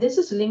 And this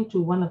is linked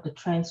to one of the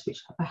trends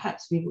which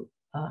perhaps we would,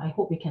 I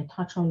hope we can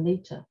touch on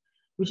later,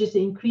 which is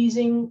the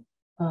increasing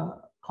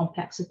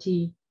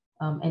complexity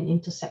and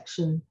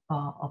intersection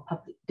of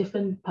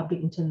different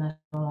public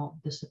international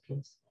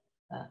disciplines.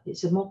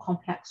 It's a more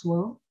complex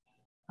world,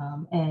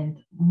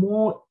 and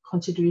more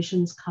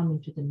considerations come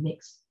into the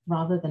mix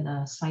rather than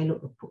a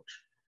siloed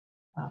approach.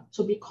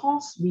 So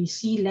because we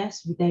see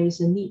less, there is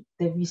a need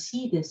that we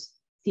see this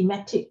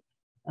thematic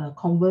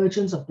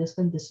convergence of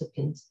different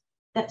disciplines,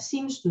 that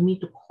seems to me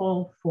to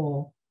call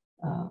for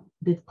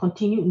the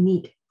continued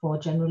need for a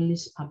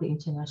generalist public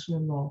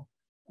international law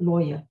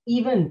lawyer,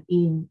 even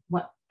in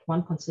what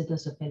one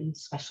considers a very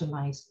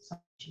specialized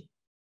subject.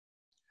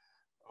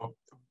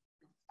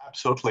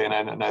 Absolutely,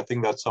 and I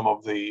think that some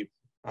of the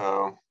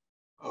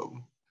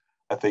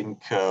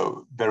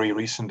very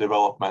recent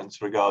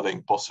developments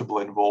regarding possible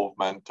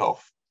involvement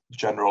of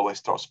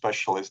generalist or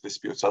specialist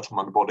dispute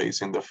settlement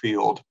bodies in the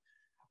field,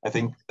 I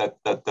think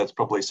that's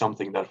probably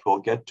something that we'll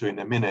get to in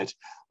a minute.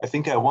 I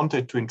think I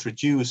wanted to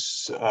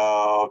introduce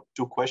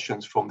two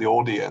questions from the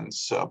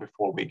audience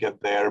before we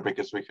get there,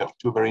 because we have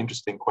two very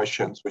interesting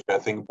questions, which I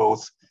think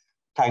both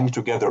hang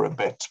together a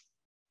bit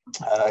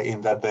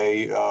in that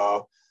they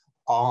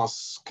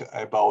ask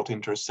about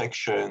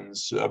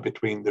intersections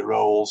between the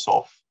roles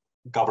of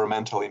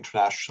governmental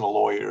international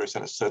lawyers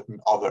and a certain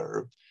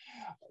other.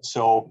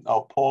 So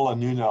Paula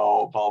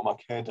Nuno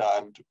Balmakeda,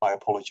 and my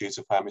apologies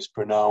if I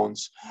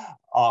mispronounce,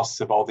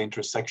 asks about the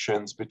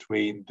intersections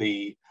between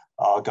the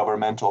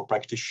governmental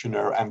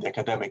practitioner and the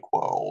academic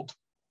world.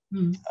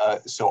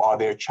 So are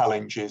there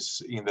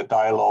challenges in the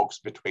dialogues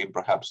between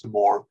perhaps the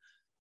more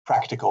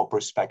practical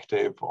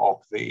perspective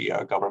of the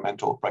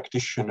governmental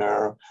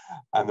practitioner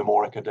and the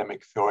more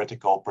academic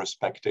theoretical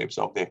perspectives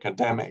of the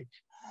academic?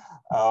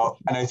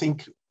 And I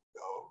think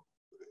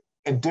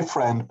a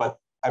different, but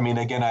I mean,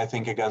 again, I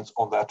think against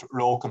on that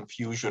role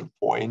confusion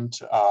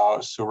point,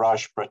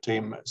 Suraj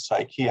Pratim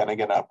Saiki, and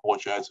again, I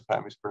apologize if I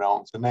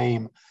mispronounce the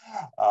name,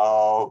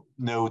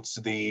 notes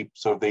the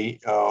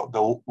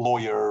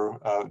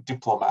lawyer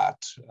diplomat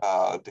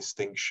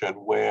distinction.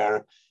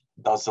 Where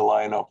does the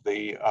line of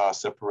the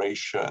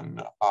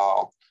separation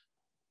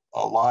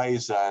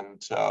lies?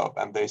 And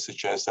they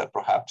suggest that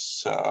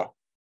perhaps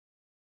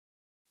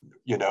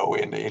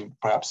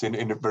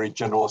in very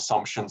general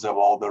assumptions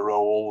about the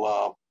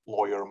role,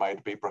 lawyer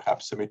might be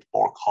perhaps a bit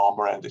more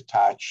calmer and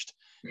detached,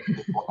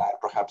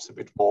 perhaps a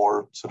bit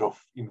more sort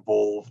of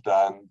involved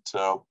and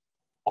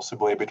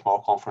possibly a bit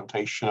more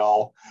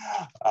confrontational.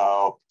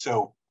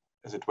 So,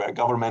 as it were,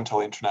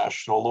 governmental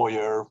international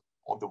lawyer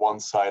on the one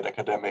side,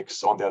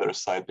 academics on the other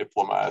side,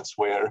 diplomats.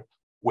 Where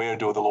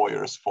do the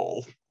lawyers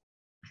fall?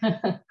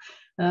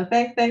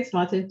 Thanks,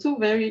 Martin. Two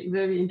very,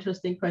 very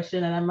interesting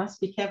questions, and I must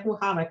be careful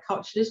how I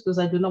couch this because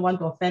I do not want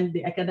to offend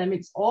the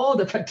academics or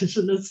the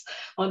practitioners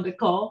on the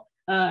call.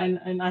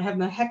 And I have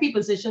a happy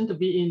position to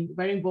be in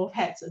wearing both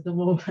hats at the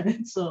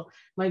moment. So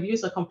my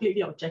views are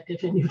completely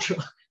objective and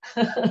neutral.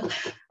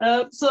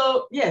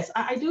 So yes,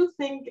 I do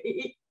think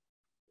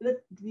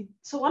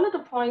so one of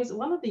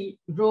the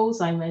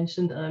roles I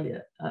mentioned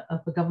earlier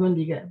of a government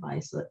legal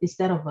advisor is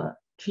that of a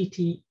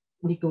treaty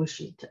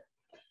negotiator.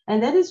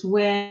 And that is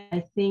where I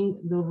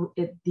think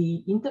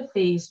the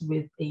interface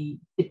with the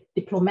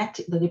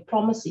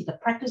diplomacy, the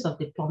practice of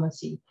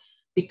diplomacy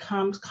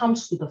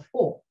comes to the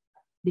fore.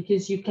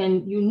 Because you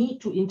need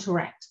to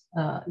interact,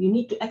 you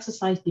need to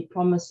exercise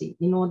diplomacy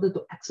in order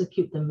to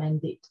execute the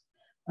mandate.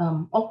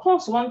 Of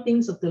course, one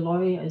thinks of the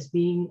lawyer as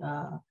being,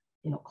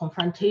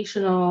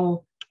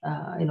 confrontational,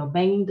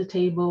 banging the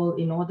table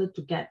in order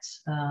to get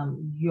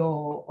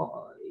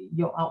your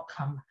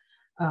outcome.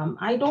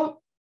 I don't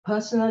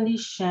personally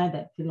share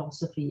that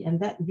philosophy, and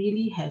that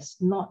really has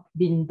not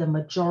been the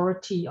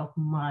majority of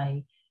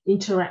my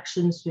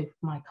interactions with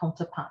my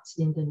counterparts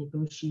in the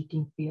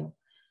negotiating field.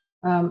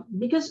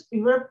 Because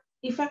you're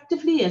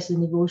effectively, as a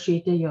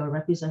negotiator, you're a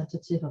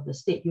representative of the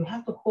state. You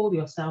have to hold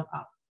yourself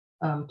up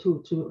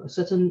to a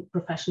certain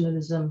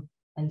professionalism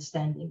and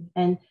standing.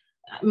 And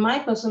my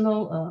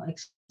personal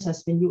experience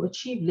has been you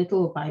achieve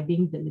little by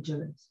being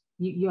belligerent.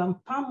 You are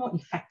far more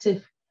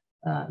effective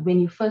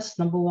when you first,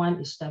 number one,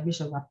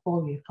 establish a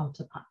rapport with your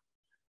counterpart.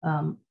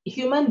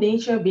 Human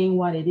nature being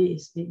what it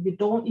is,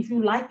 if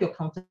you like your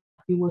counterpart,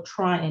 you will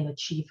try and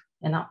achieve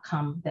an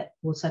outcome that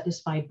will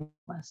satisfy both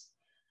of us.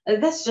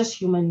 That's just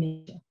human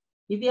nature.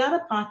 If the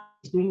other party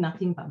is doing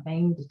nothing but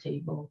banging the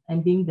table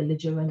and being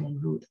belligerent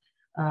and rude,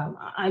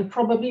 I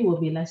probably will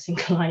be less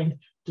inclined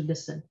to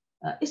listen.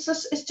 It's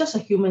just a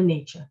human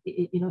nature.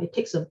 It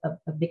takes a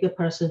bigger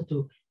person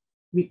to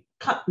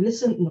cut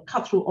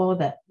through all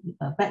that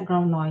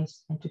background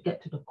noise and to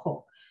get to the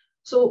core.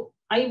 So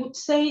I would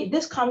say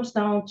this comes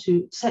down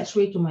to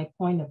segue to my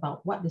point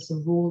about what is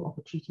the role of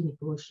a treaty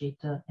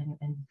negotiator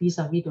and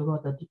vis-a-vis the role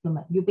of the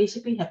diplomat. You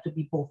basically have to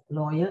be both a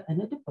lawyer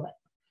and a diplomat.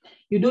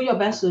 You do your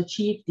best to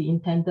achieve the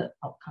intended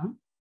outcome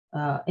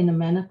in a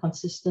manner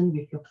consistent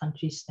with your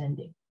country's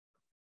standing.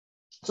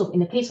 So in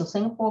the case of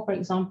Singapore, for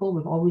example,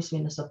 we've always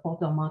been a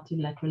supporter of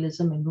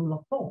multilateralism and rule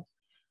of law.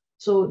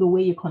 So the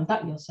way you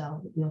conduct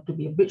yourself, you have to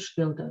be a bridge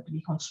builder, to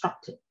be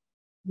constructive.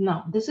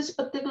 Now, this is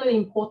particularly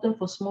important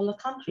for smaller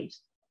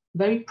countries,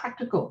 very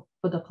practical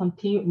for the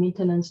continued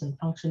maintenance and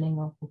functioning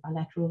of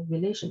bilateral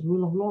relations.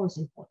 Rule of law is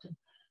important.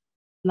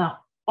 Now,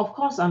 of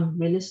course, I'm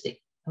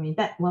realistic. I mean,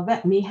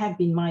 that may have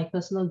been my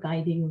personal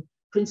guiding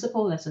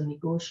principle as a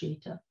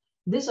negotiator.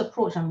 This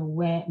approach, I'm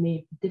aware,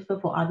 may differ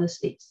for other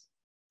states.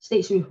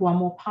 States who are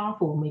more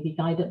powerful may be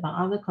guided by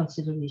other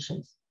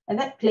considerations. And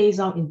that plays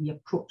out in the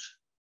approach,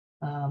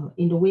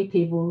 in the way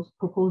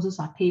proposals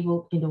are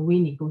tabled, in the way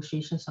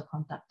negotiations are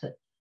conducted.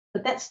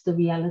 But that's the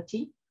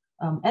reality.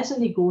 As a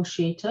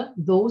negotiator,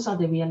 those are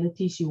the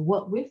realities you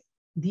work with.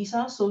 These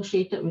are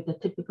associated with the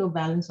typical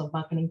balance of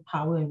bargaining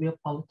power in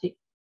realpolitik.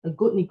 A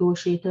good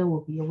negotiator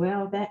will be aware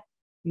of that.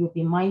 You will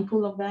be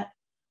mindful of that.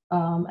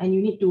 And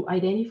you need to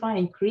identify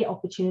and create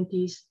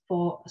opportunities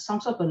for some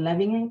sort of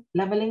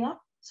leveling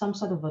up, some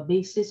sort of a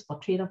basis for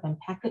trade-off and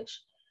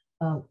package,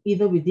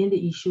 either within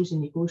the issues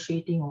in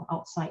negotiating or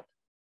outside,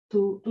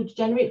 to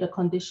generate the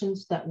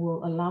conditions that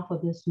will allow for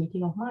this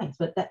meeting of minds.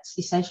 But that's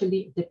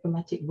essentially a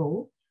diplomatic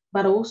role,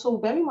 but also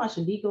very much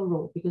a legal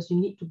role, because you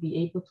need to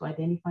be able to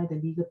identify the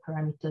legal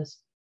parameters,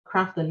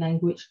 craft the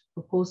language,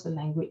 propose the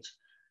language.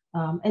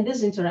 And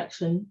this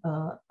interaction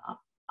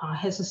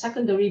has a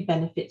secondary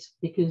benefit,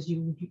 because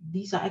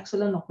these are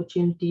excellent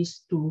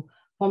opportunities to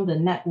form the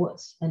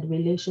networks and the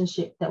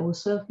relationship that will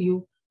serve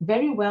you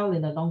very well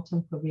in a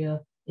long-term career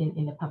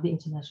in the public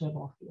international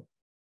law field.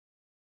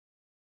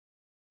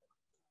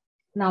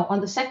 Now,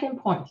 on the second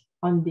point,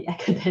 on the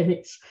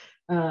academics,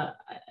 that's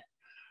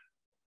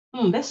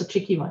a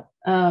tricky one,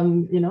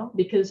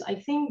 because I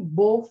think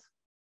both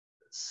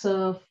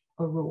serve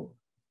a role.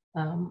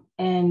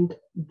 And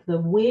the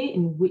way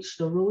in which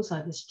the roles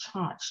are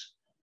discharged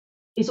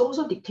is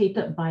also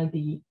dictated by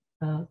the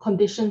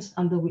conditions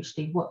under which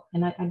they work.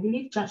 And I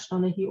believe Judge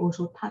Donaghy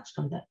also touched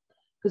on that,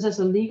 because as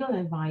a legal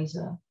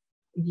advisor,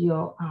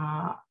 there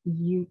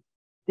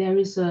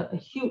is a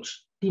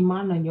huge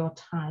demand on your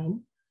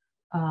time,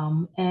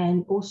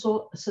 and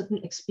also a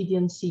certain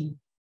expediency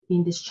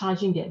in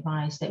discharging the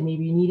advice that may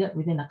be needed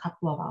within a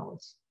couple of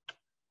hours.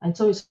 And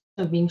so it's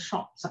being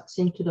short,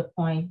 succinct, to the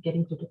point,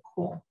 getting to the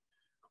core.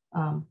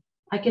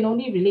 I can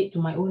only relate to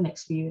my own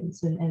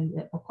experience.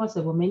 And of course,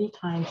 there were many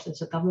times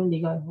as a government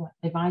legal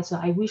advisor,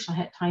 I wish I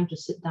had time to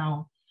sit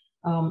down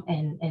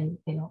and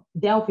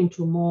delve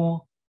into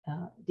more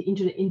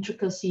into the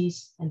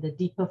intricacies and the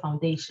deeper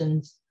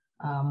foundations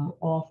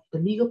of the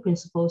legal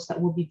principles that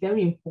will be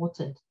very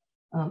important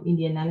in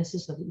the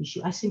analysis of the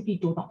issue. I simply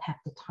do not have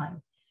the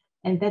time.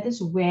 And that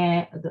is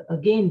where, a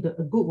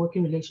good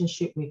working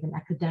relationship with an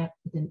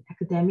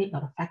academic or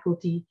a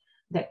faculty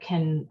that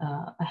can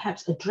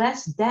perhaps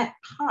address that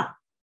part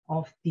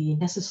of the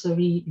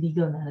necessary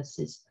legal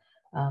analysis,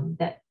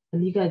 that a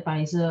legal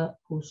advisor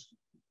who's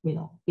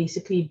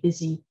basically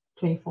busy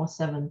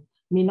 24/7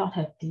 may not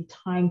have the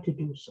time to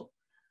do so.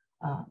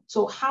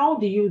 So how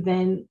do you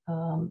then,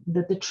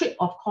 the trick,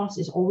 of course,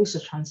 is always a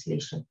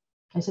translation.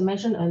 As I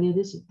mentioned earlier,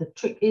 the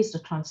trick is the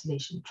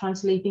translation,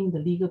 translating the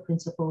legal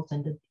principles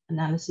and the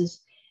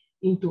analysis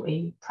into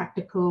a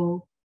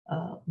practical,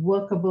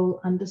 workable,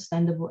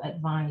 understandable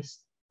advice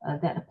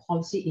that a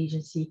policy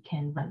agency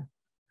can run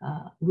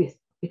with.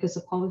 Because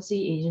the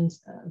policy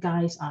agents,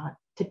 guys are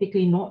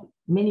typically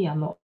many are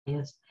not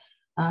lawyers,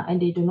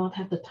 and they do not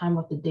have the time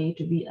of the day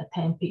to read a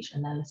 10-page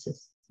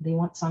analysis. They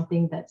want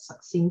something that's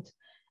succinct,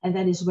 and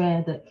that is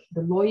where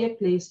the lawyer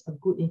plays a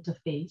good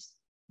interface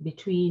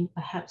between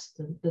perhaps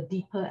the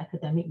deeper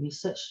academic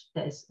research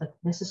that is a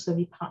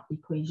necessary part of the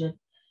equation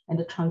and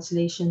the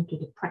translation to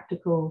the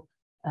practical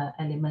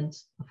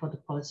elements for the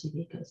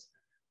policymakers.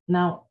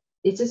 Now,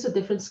 it is a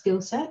different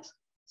skill set.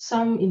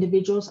 Some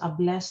individuals are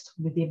blessed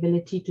with the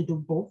ability to do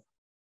both,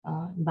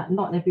 but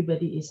not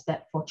everybody is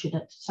that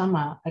fortunate. Some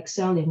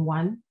excel in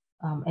one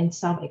and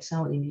some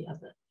excel in the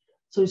other.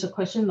 So it's a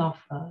question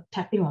of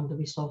tapping on the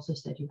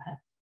resources that you have.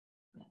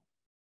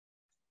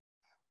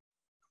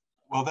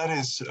 Well, that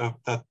is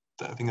I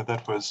think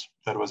that was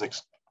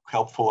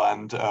helpful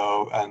and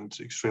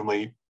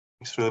extremely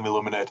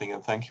illuminating.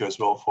 And thank you as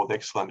well for the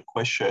excellent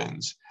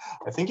questions.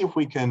 I think if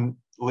we can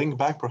link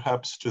back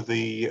perhaps to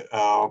the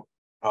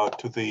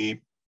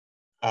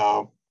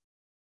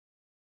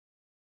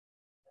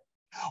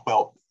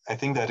well, I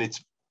think that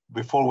it's,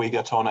 before we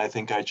get on, I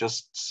think I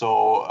just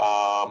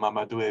saw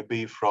Mamadou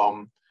Ebi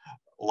from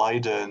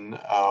Leiden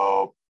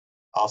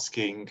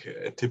asking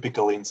a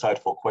typical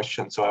insightful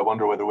question. So I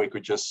wonder whether we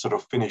could just sort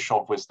of finish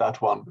off with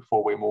that one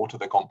before we move to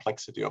the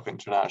complexity of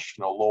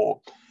international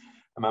law.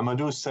 And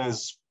Mamadou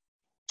says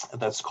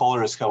that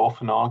scholars have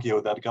often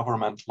argued that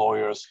government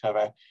lawyers have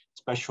a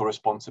special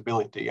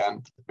responsibility,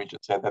 and we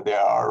just said that there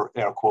are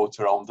air quotes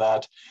around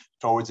that,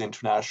 towards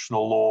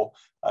international law,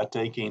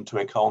 taking into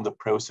account the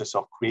process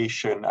of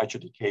creation,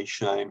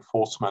 adjudication, and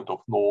enforcement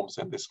of norms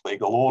in this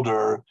legal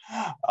order.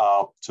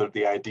 So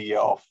the idea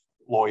of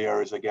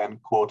lawyers, again,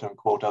 quote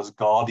unquote, as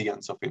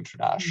guardians of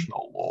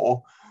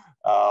international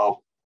law.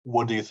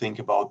 what do you think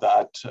about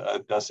that?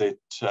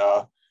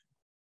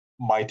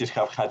 Might it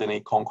have had any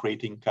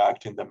concrete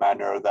impact in the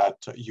manner that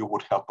you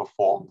would have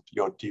performed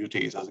your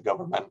duties as a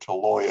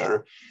governmental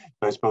lawyer?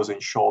 So I suppose,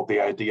 in short, the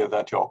idea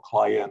that your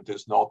client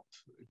is not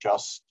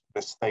just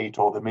the state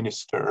or the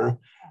minister,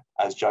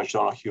 as Judge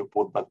Donoghue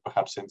put, but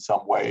perhaps in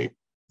some way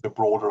the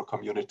broader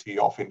community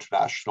of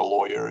international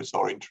lawyers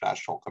or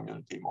international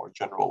community more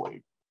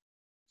generally.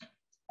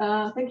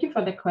 Thank you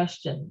for the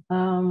question.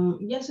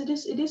 Yes, it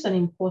is an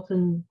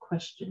important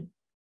question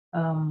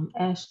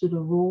as to the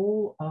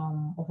role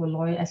of a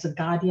lawyer as a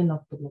guardian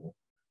of the law,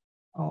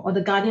 or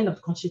the guardian of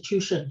the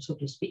Constitution, so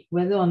to speak,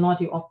 whether or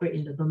not you operate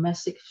in the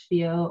domestic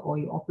sphere or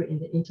you operate in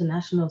the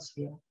international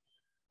sphere.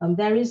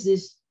 There is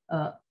this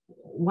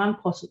one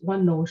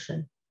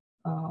notion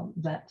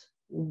that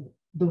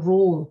the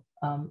role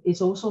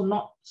is also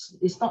not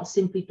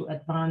simply to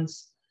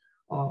advance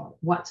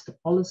what the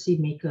policy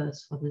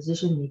makers or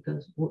decision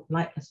makers would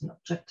like as an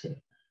objective,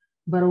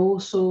 but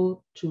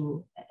also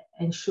to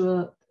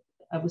ensure,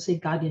 I would say,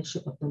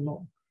 guardianship of the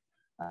law.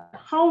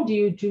 How do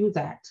you do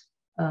that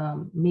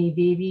may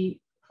vary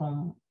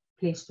from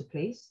place to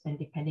place and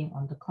depending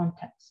on the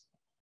context.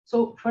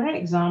 So for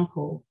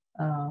example,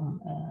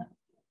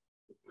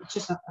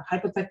 just a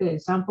hypothetical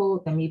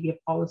example, there may be a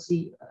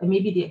policy,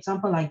 maybe the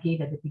example I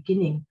gave at the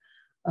beginning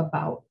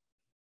about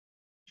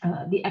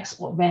the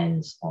export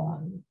bans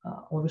on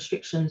or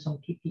restrictions on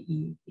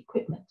PPE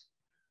equipment.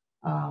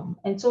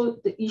 And so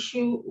the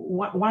issue,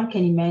 one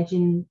can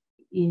imagine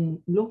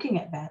in looking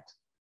at that,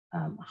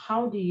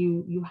 how do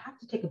you have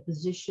to take a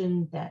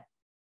position that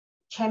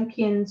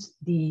champions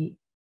the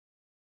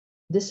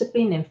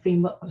discipline and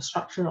framework or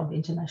structure of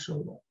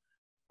international law,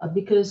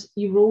 because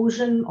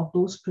erosion of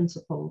those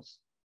principles,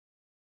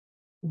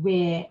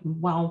 where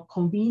while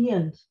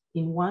convenient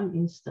in one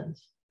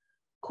instance,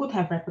 could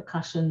have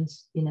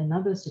repercussions in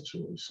another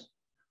situation.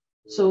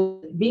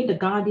 So being the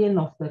guardian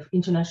of the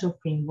international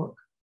framework,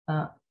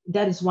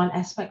 that is one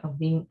aspect of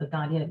being a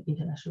guardian of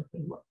international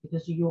framework,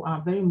 because you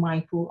are very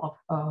mindful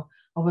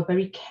of a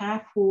very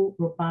careful,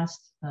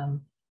 robust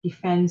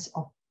defense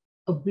of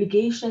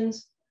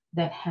obligations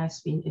that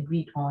has been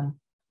agreed on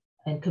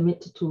and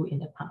committed to in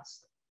the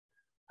past.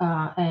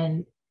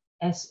 And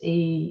as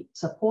a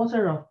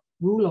supporter of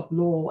rule of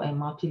law and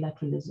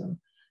multilateralism,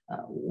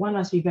 one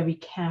must be very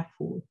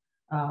careful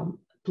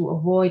to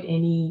avoid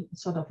any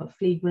sort of a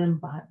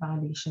flagrant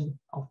violation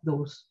of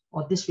those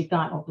or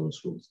disregard of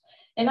those rules.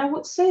 And I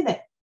would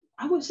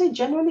say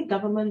generally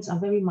governments are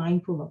very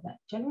mindful of that.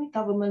 Generally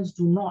governments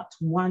do not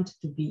want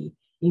to be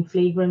in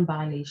flagrant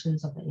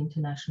violations of the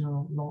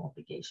international law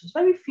obligations.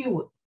 Very few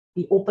would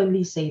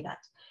openly say that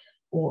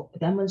or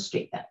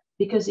demonstrate that,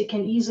 because it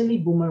can easily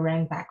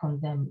boomerang back on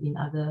them in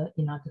other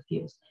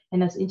fields.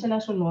 And as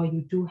international law,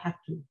 you do have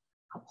to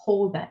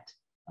uphold that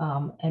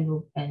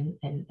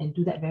and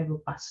do that very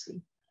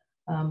robustly.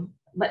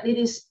 But it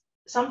is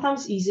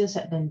sometimes easier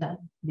said than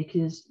done,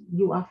 because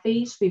you are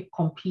faced with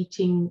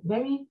competing,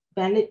 very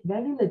valid,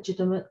 very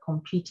legitimate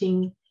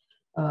competing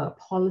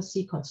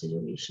policy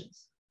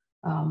considerations.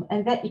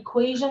 And that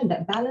equation,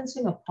 that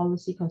balancing of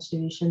policy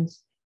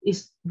considerations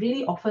is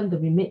really often the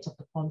remit of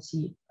the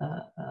policy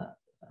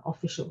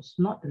officials,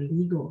 not the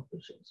legal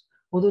officials.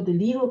 Although the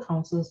legal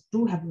counsels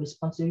do have a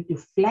responsibility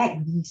to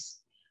flag these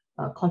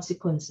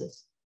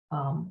consequences,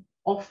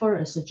 offer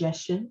a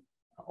suggestion,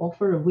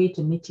 offer a way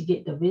to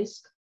mitigate the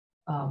risk,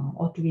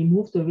 or to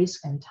remove the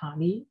risk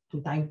entirely,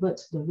 to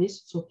divert the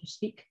risk, so to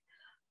speak.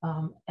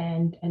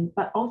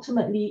 But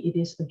ultimately, it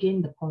is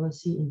again the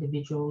policy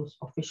individuals,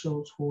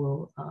 officials who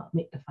will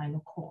make the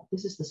final call.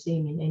 This is the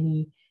same in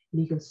any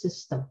legal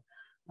system.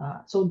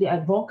 So the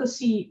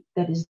advocacy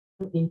that is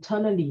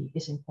internally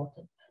is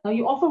important. Now,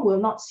 you often will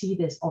not see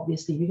this,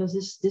 obviously, because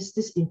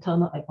this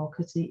internal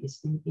advocacy is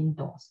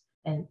indoors.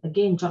 And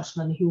again, Judge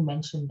Donoghue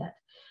mentioned that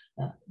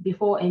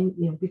before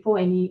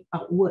any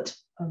outward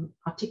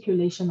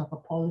articulation of a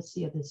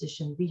policy or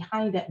decision,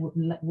 behind that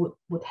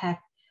would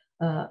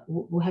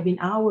have been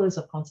hours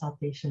of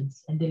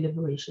consultations and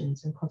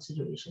deliberations and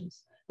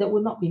considerations that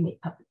would not be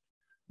made public.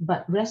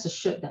 But rest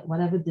assured that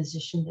whatever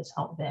decision that's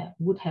out there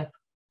would have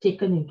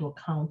taken into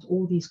account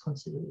all these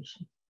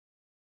considerations.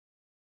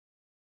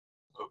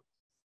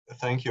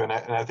 Thank you, and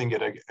I think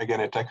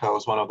it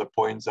echoes one of the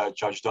points that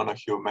Judge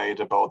Donoghue made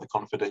about the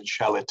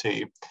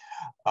confidentiality,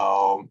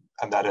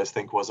 and that I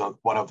think was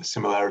one of the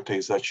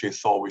similarities that she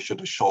thought we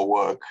should show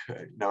work,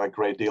 a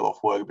great deal of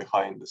work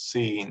behind the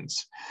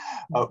scenes.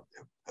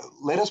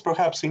 Let us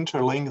perhaps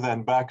interlink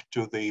then back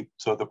to the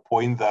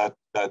point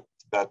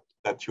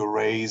that you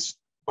raised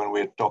when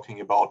we're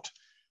talking about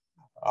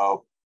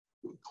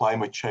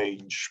climate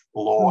change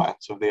law, and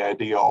so the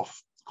idea of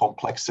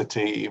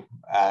complexity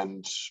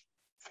and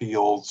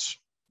fields,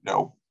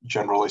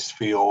 generalist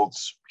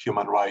fields,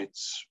 human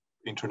rights,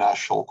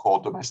 international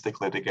court, domestic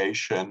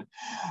litigation,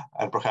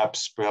 and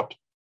perhaps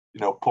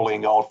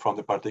pulling out from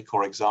the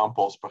particular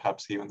examples,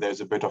 perhaps even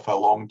there's a bit of a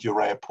longue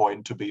durée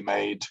point to be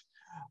made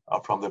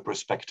from the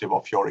perspective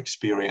of your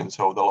experience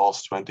over the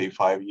last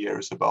 25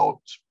 years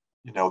about,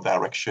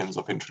 directions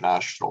of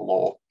international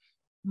law.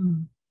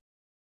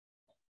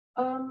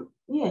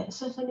 Yeah,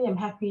 certainly I'm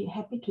happy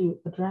to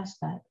address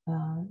that.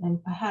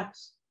 And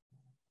perhaps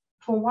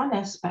for one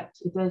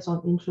aspect, it is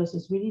on interest,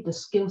 is really the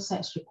skill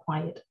sets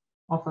required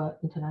of an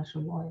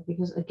international lawyer.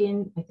 Because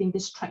again, I think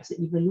this tracks the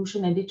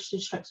evolution and it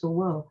just tracks the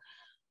world.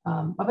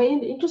 But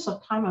in the interest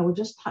of time, I will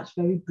just touch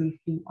very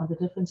briefly on the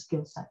different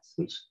skill sets,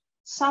 which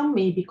some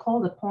may be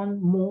called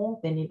upon more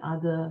than in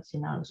other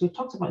scenarios. We've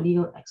talked about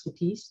legal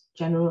expertise,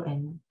 general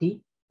and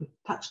deep. We've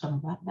touched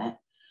on that.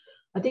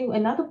 I think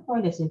another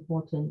point that's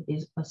important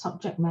is a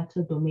subject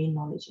matter domain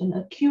knowledge and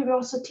a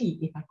curiosity,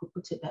 if I could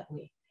put it that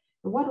way.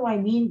 But what do I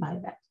mean by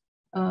that?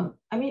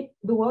 I mean,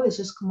 the world is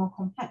just more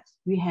complex.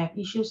 We have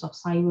issues of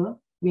cyber,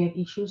 we have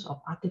issues of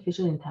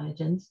artificial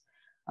intelligence.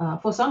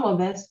 For some of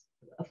us,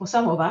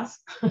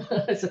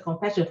 it's a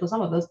confession, for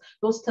some of us,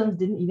 those terms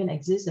didn't even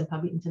exist in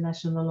public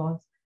international law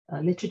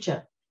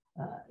literature,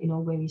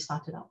 when we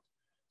started out.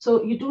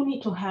 So you do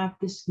need to have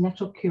this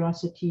natural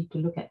curiosity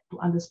to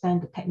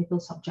understand the technical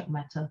subject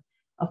matter.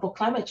 For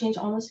climate change,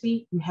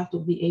 honestly, you have to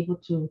be able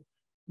to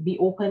be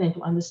open and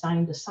to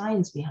understand the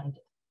science behind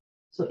it.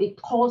 So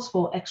it calls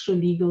for extra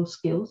legal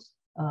skills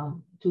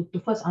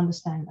to first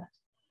understand that.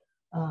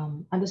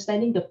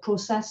 Understanding the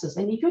processes.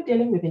 And if you're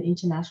dealing with an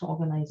international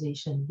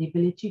organization, the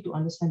ability to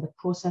understand the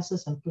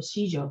processes and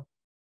procedure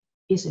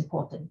is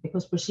important,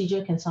 because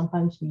procedure can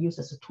sometimes be used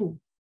as a tool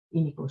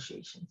in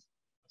negotiations.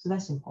 So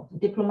that's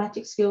important.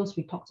 Diplomatic skills,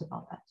 we talked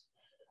about that.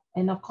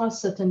 And of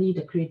course, certainly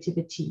the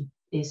creativity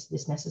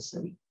is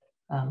necessary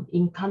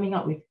in coming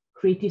up with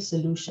creative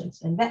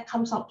solutions. And that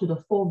comes up to the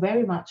fore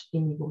very much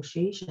in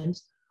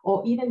negotiations,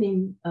 or even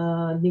in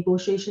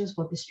negotiations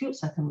for dispute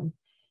settlement,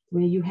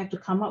 where you have to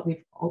come up with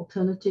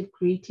alternative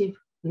creative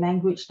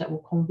language that will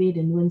convey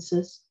the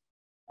nuances,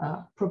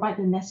 provide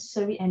the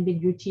necessary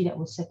ambiguity that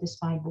will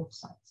satisfy both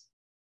sides.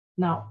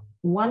 Now,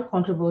 one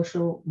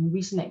controversial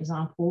recent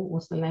example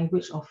was the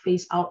language of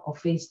phase out or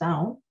phase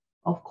down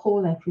of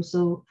coal and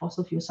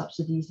fossil fuel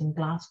subsidies in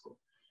Glasgow.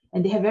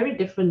 And they have very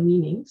different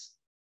meanings.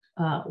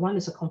 One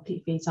is a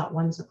complete phase out,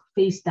 one is a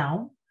phase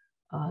down.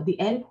 The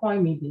end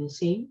point may be the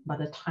same, but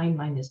the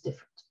timeline is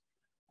different.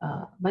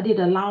 But it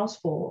allows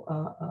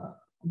for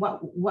what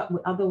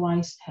would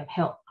otherwise have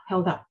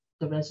held up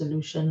the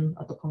resolution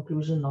or the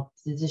conclusion of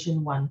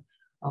decision 1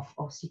 of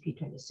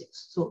CP26.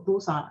 So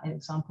those are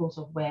examples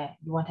of where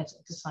you want to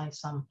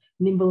exercise some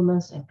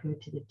nimbleness and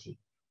creativity.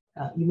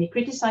 You may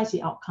criticize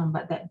the outcome,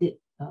 but that did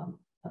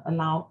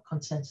allow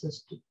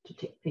consensus to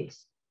take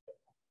place.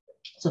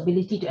 So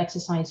ability to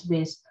exercise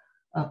risk.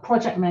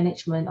 Project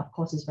management, of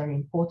course, is very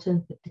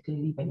important,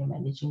 particularly when you're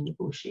managing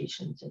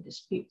negotiations and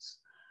disputes.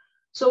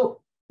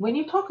 So when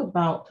you talk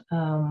about,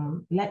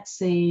 let's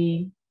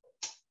say,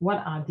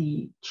 what are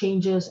the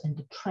changes and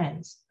the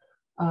trends?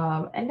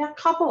 And there are a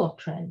couple of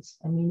trends.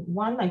 I mean,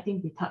 one I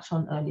think we touched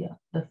on earlier,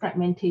 the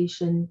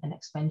fragmentation and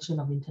expansion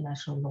of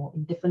international law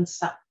in different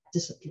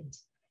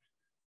sub-disciplines.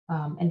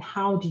 And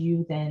how do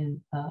you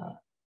then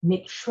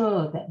make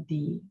sure that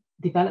the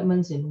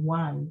developments in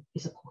one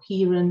is a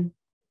coherent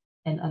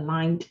and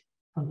aligned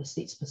from the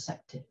state's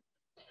perspective?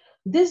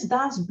 This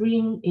does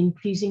bring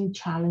increasing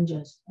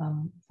challenges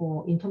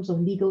in terms of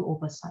legal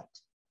oversight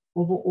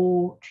over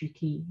all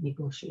treaty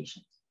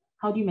negotiations.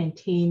 How do you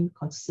maintain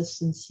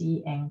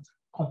consistency and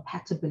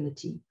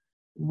compatibility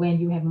when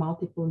you have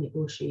multiple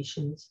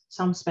negotiations,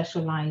 some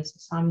specialized,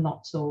 some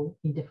not so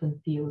in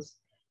different fields,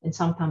 and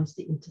sometimes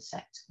they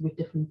intersect with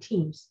different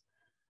teams?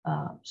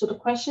 So the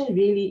question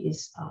really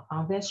is,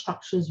 are there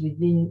structures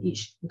within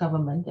each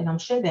government? And I'm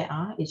sure there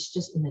are, it's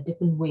just in a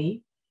different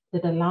way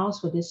that allows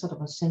for this sort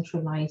of a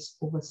centralized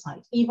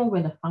oversight, even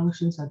when the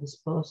functions are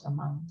dispersed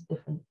among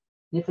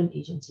different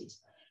agencies.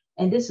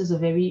 And this is a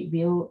very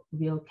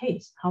real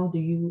case. How do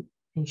you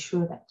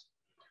ensure that?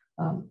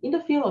 In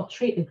the field of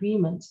trade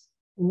agreements,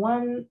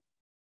 one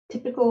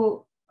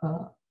typical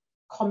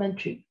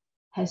commentary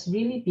has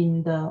really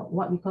been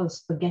what we call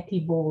spaghetti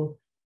bowl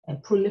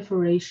and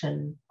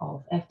proliferation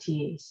of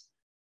FTAs,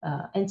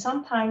 and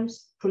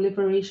sometimes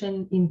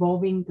proliferation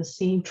involving the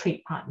same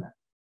trade partner,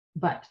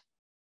 but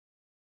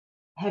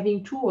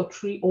having 2 or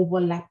 3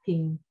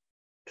 overlapping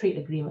trade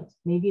agreements,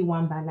 maybe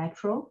one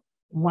bilateral,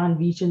 one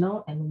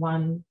regional, and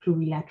one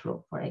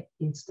plurilateral, for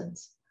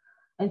instance.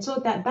 And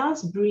so that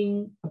does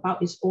bring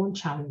about its own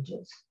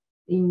challenges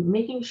in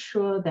making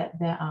sure that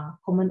there are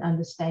common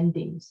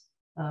understandings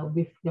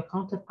with your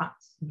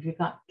counterparts with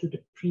regard to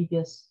the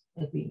previous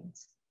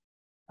agreements.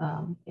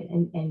 And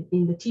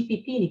in the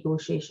TPP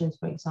negotiations,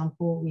 for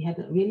example, we had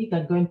a really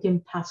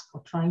gargantuan task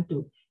of trying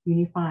to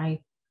unify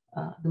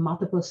the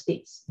multiple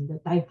states and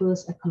the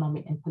diverse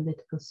economic and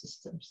political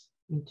systems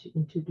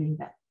into doing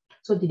that.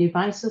 So the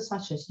devices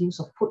such as use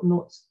of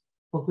footnotes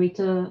for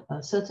greater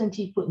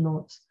certainty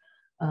footnotes,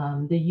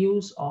 the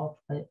use of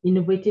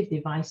innovative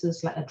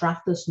devices like a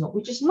drafter's note,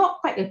 which is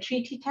not quite a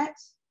treaty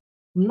text,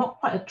 not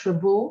quite a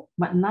tribunal,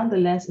 but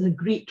nonetheless a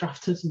great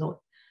drafter's note,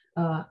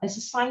 as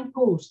a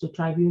signpost to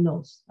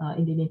tribunals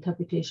in the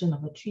interpretation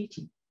of a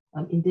treaty.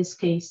 In this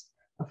case,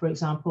 for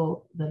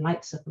example, the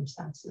like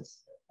circumstances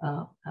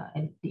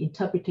and the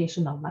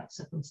interpretation of like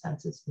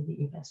circumstances in the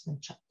investment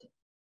chapter.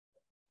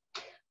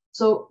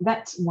 So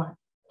that's one,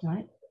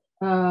 right?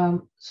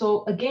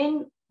 So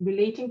again,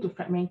 relating to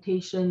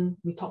fragmentation,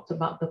 we talked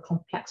about the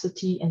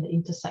complexity and the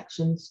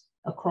intersections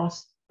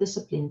across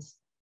disciplines,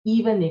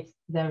 even if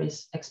there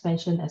is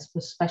expansion as per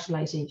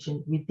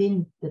specialization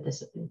within the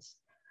disciplines.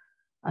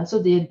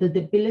 So the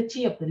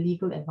ability of the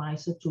legal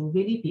advisor to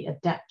really be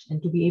adept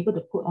and to be able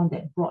to put on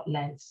that broad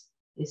lens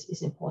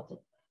is important,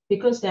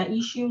 because there are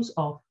issues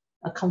of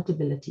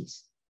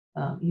accountabilities.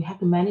 You have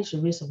to manage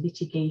the risk of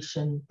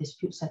litigation,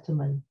 dispute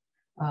settlement,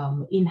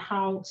 in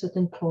how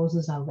certain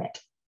clauses are read.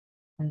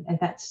 And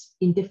that's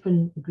in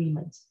different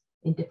agreements,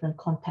 in different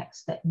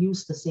contexts that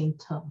use the same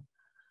term.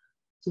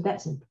 So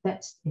that's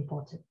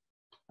important.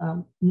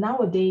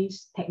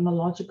 Nowadays,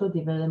 technological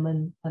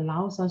development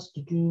allows us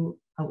to do,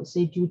 I would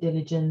say, due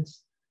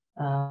diligence,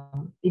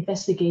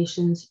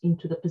 investigations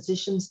into the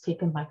positions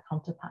taken by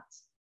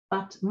counterparts,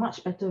 but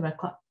much better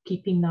record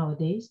keeping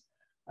nowadays,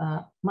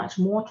 much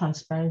more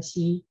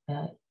transparency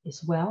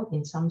as well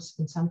in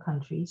some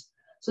countries.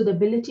 So the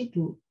ability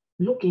to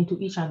look into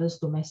each other's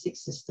domestic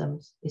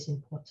systems is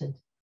important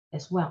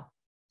as well.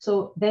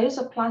 So there is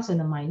a plus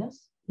and a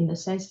minus in the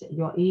sense that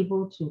you're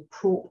able to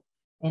probe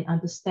and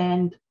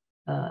understand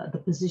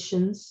the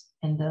positions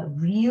and the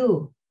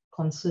real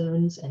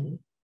concerns and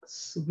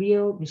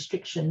real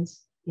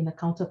restrictions in a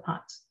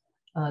counterpart's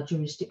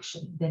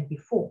jurisdiction than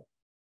before.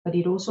 But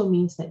it also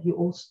means that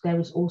there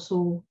is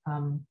also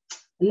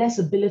less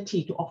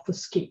ability to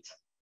obfuscate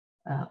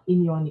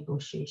in your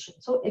negotiation.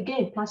 So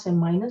again, plus and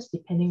minus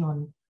depending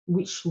on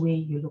which way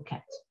you look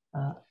at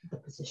the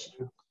position.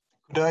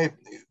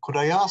 Could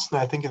I ask, and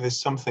I think it is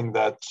something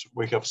that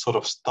we have sort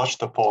of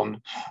touched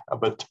upon,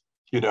 but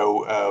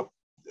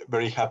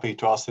very happy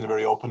to ask in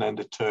very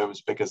open-ended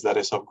terms because that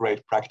is of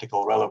great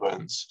practical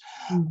relevance.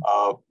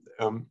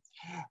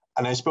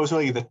 And I suppose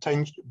really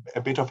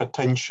a bit of a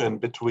tension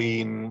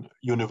between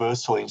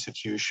universal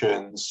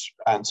institutions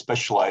and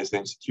specialized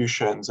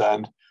institutions,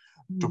 and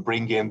to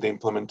bring in the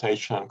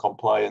implementation and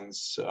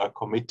compliance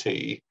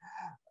committee.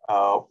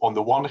 On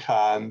the one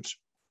hand,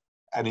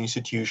 an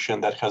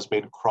institution that has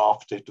been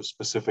crafted to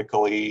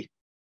specifically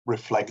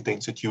reflect the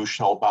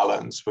institutional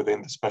balance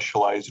within the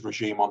specialized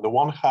regime on the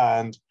one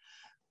hand,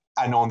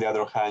 and on the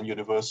other hand,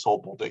 universal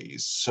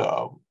bodies,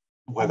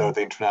 whether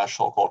the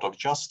International Court of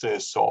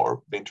Justice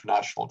or the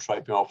International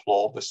Tribunal of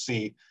Law of the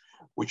Sea,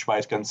 which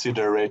might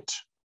consider it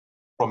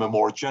from a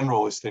more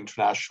generalist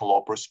international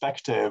law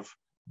perspective,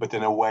 but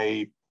in a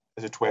way,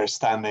 as it were,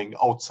 standing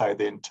outside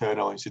the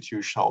internal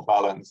institutional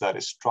balance that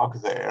is struck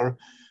there.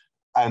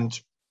 And,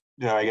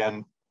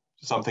 again,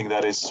 something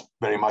that is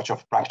very much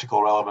of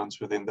practical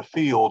relevance within the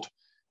field.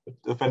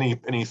 If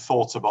any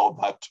thoughts about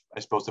that,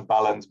 I suppose the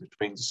balance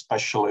between the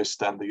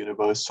specialist and the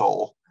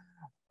universal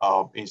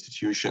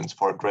institutions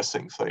for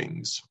addressing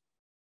things?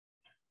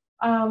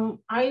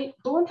 I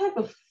don't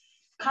have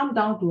come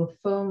down to a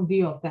firm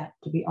view of that,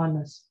 to be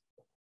honest.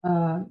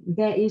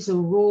 There is a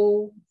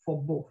role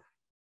for both.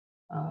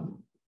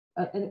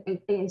 An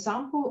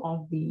example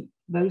of the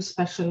very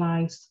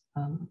specialized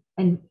and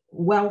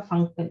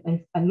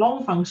and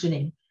long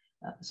functioning,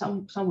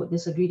 some would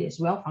disagree that it's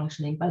well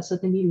functioning, but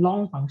certainly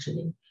long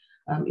functioning,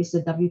 is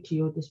the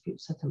WTO dispute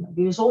settlement.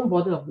 With its own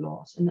body of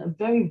laws and a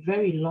very,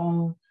 very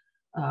long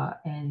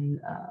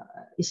and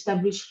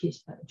established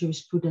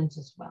jurisprudence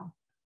as well.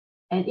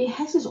 And it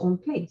has its own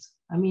place.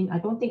 I mean, I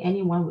don't think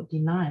anyone would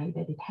deny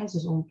that it has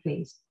its own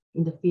place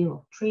in the field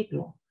of trade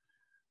law.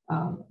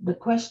 The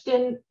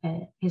question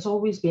has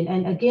always been,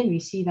 and again, we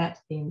see that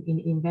in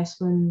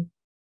investment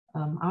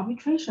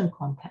arbitration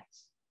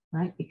context,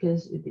 right?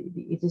 Because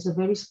it is a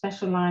very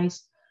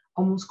specialized,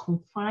 almost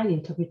confined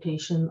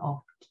interpretation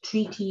of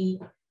treaty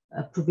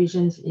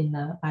provisions in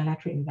a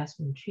bilateral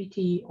investment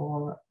treaty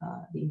or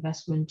the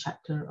investment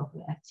chapter of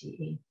the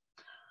FTA.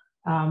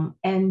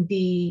 And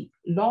the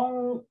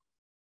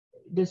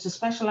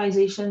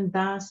specialization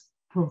does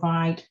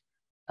provide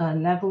a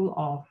level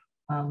of,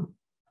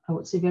 I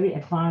would say, very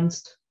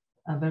advanced,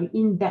 very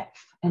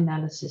in-depth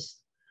analysis.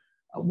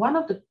 One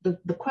of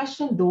the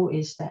question, though,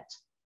 is that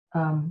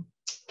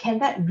can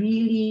that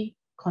really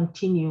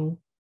continue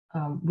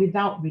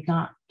without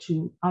regard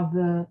to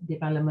other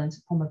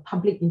developments from a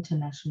public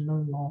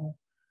international law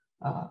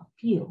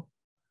field?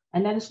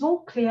 And there is no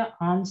clear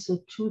answer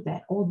to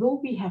that, although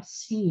we have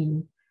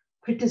seen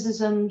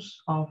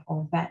criticisms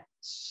of that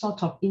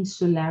sort of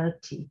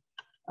insularity,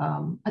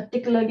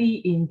 particularly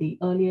in the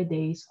earlier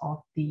days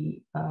of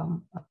the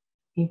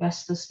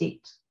investor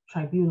state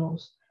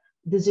tribunals,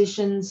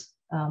 decisions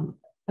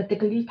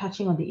particularly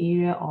touching on the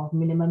area of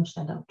minimum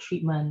standard of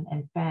treatment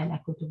and fair and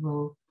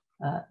equitable,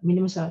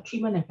 minimum standard of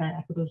treatment and fair and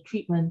equitable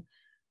treatment,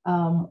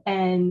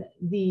 and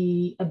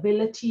the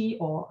ability,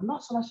 or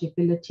not so much the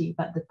ability,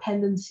 but the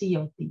tendency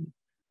of the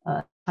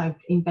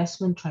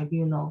investment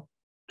tribunal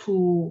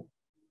to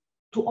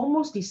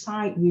almost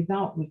decide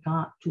without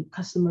regard to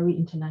customary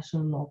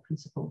international law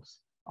principles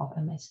of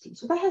MST.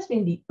 So that has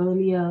been the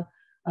earlier,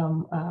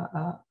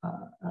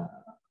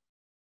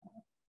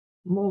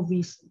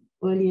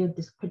 earlier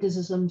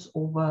criticisms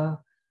over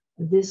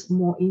this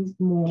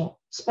more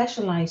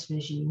specialized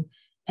regime.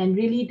 and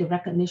really the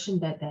recognition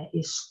that there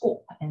is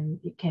scope and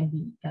it can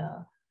be,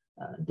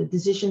 the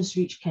decisions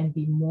reached can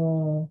be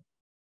more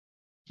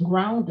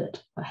grounded,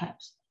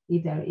 perhaps,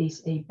 if there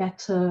is a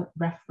better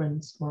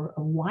reference or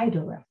a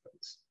wider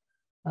reference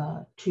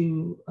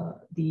to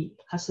the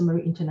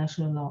customary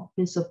international law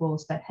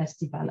principles that has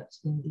developed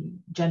in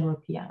the general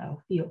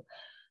PIL field.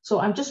 So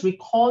I'm just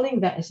recalling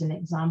that as an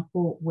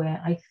example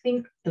where I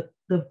think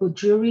the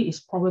jury is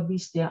probably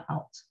still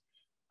out,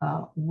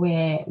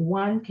 where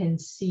one can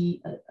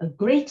see a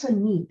greater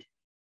need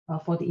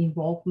for the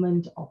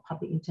involvement of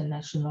public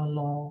international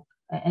law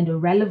and the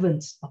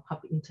relevance of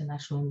public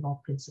international law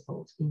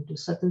principles into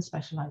certain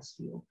specialized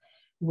fields,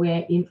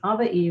 where in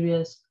other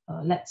areas,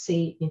 let's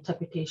say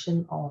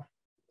interpretation of,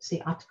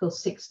 say, Article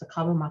 6, the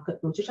carbon market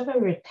rules, which are very,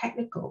 very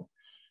technical,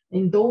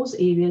 in those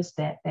areas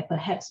that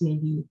perhaps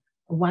maybe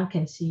one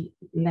can see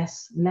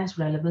less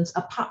relevance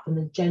apart from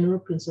the general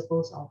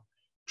principles of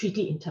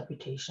treaty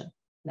interpretation,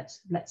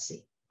 let's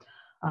say.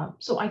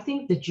 So I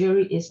think the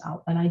jury is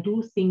out, and I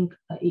do think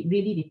it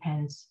really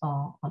depends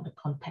on the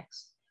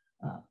context.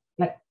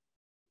 Like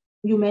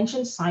you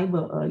mentioned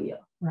cyber earlier,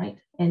 right?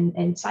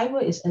 And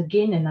cyber is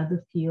again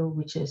another field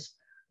which is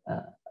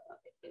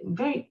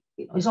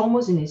it's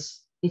almost in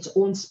its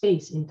own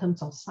space in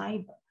terms of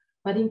cyber.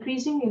 But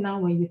increasingly now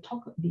when you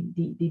talk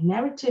the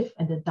narrative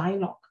and the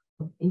dialogue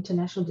of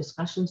international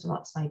discussions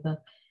about cyber,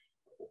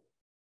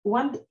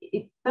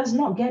 it does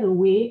not get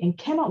away and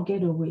cannot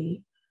get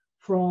away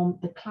from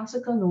the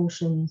classical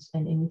notions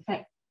and in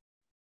fact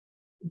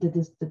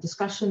the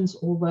discussions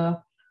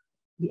over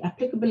the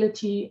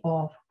applicability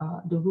of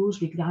the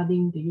rules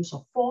regarding the use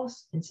of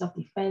force and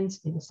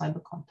self-defense in the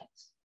cyber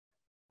context.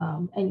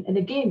 And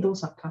again,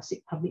 those are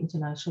classic public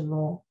international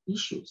law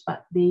issues,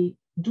 but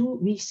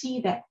we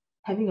see that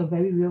having a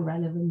very real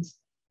relevance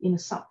in a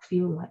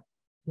subfield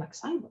like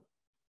cyber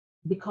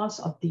because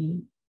of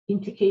the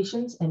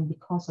implications and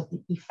because of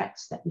the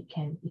effects that it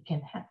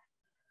can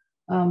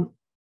have.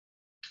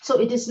 So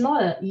it is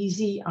not an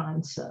easy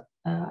answer.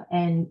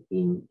 And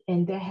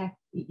there have,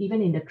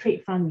 even in the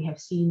trade front, we have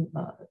seen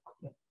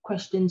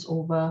questions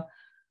over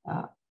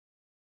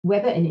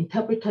whether an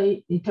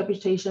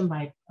interpretation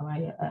by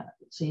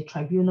say a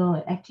tribunal,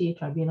 an FTA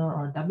tribunal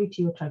or a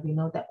WTO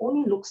tribunal that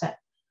only looks at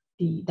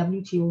the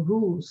WTO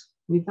rules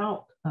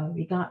without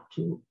regard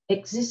to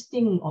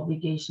existing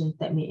obligations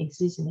that may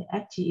exist in the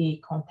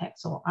FTA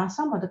context or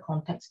some other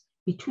context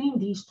between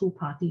these two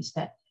parties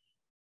that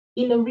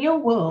in the real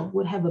world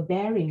would have a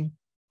bearing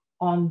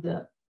on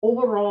the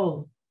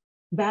overall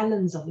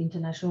balance of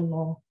international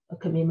law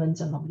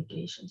commitments and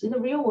obligations. In the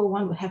real world,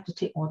 one would have to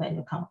take all that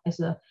into account. As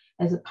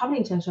a public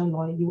international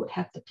lawyer, you would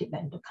have to take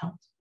that into account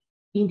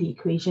in the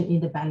equation, in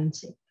the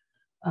balancing.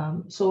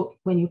 So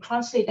when you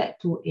translate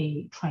that to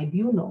a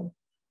tribunal,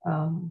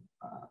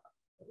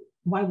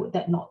 why would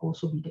that not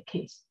also be the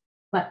case?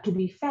 But to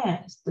be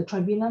fair, the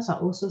tribunals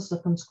are also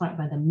circumscribed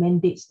by the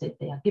mandates that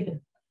they are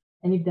given.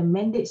 And if the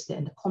mandates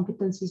and the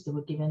competencies that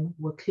were given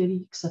were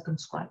clearly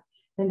circumscribed,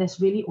 then there's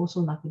really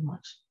also nothing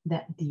much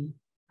that the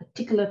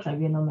particular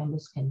tribunal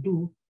members can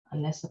do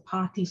unless the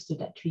parties to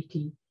that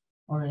treaty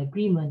or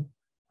agreement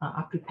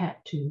are prepared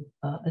to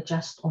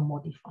adjust or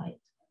modify it.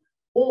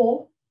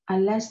 Or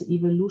unless the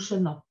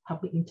evolution of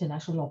public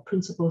international law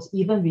principles,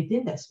 even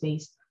within that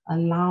space,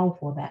 allow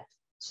for that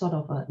sort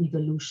of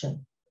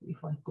evolution, if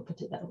I could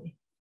put it that way.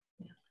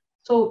 Yeah.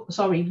 So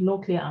sorry, no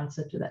clear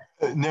answer to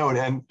that. No,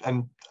 and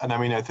I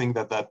mean, I think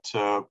that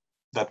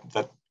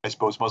I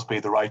suppose must be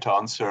the right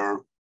answer.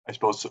 I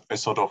suppose a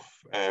sort of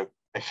a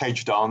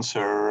hedged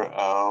answer.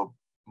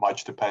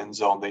 Much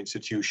depends on the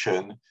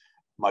institution,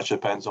 much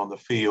depends on the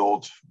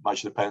field,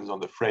 much depends on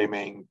the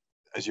framing.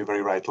 As you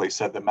very rightly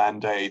said, the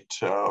mandate,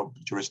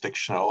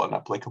 jurisdictional and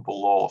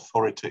applicable law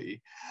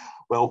authority.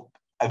 Well,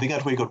 I think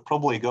that we could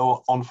probably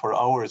go on for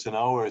hours and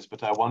hours,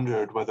 but I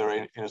wondered whether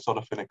in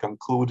a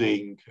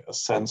concluding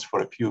sense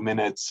for a few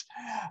minutes,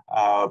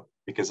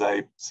 because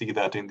I see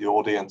that in the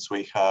audience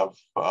we have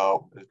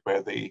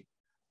where the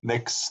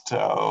next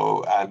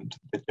and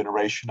the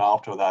generation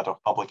after that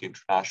of public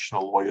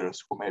international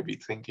lawyers who may be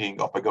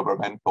thinking of a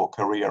governmental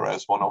career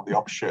as one of the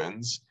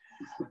options.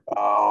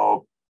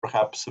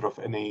 Perhaps sort of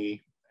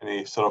any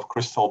sort of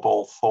crystal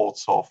ball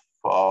thoughts of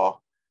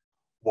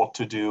what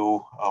to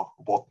do,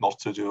 what not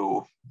to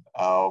do,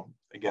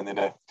 again in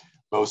a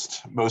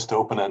most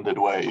open-ended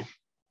way.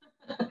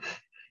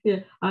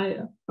 Yeah,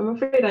 I'm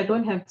afraid I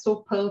don't have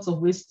so pearls of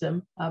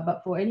wisdom,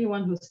 but for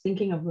anyone who's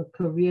thinking of a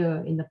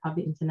career in the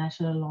public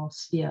international law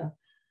sphere,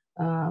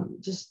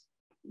 just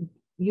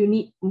you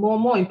need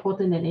more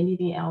important than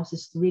anything else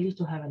is really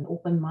to have an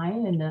open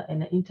mind and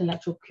an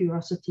intellectual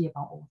curiosity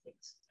about all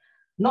things,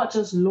 not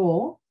just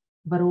law,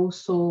 but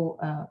also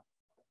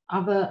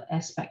other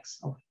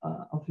aspects of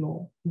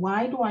law.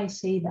 Why do I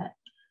say that?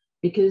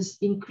 Because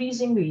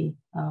increasingly,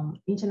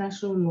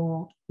 international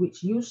law,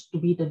 which used to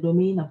be the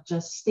domain of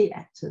just state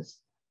actors,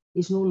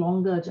 is no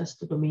longer just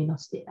the domain of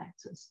state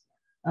actors.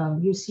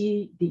 You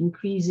see the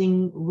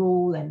increasing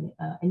role and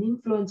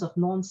influence of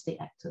non-state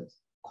actors,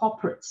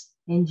 corporates,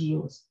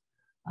 NGOs,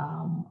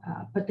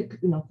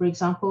 For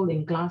example,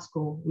 in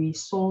Glasgow, we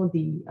saw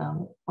the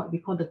what we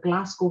call the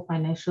Glasgow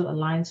Financial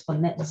Alliance for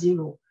Net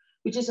Zero,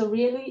 which is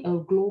really a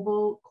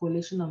global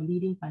coalition of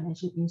leading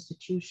financial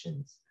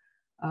institutions,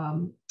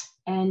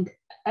 and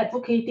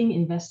advocating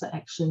investor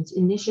actions,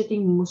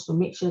 initiating moves to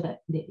make sure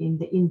that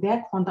in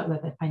their conduct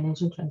of their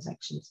financial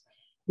transactions,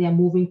 they are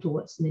moving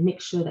towards, they make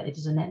sure that it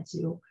is a net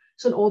zero.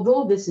 So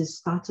although this is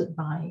started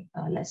by,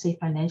 let's say,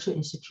 financial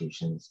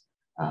institutions,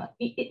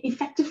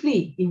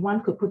 effectively, if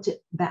one could put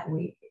it that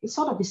way, it's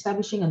sort of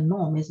establishing a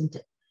norm, isn't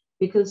it?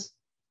 Because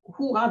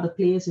who are the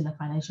players in the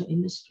financial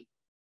industry,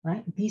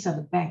 right? These are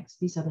the banks,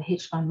 these are the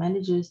hedge fund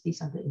managers,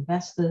 these are the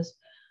investors,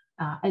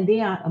 and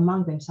they are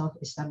among themselves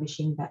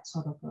establishing that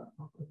sort of a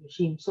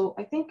regime. So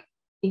I think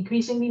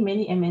increasingly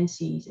many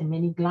MNCs and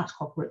many large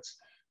corporates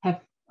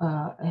have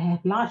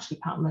large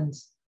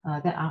departments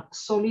that are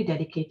solely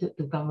dedicated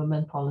to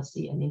government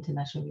policy and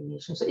international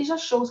relations. So it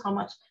just shows how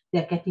much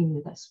they're getting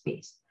into that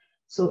space.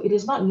 So it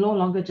is no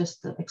longer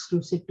just the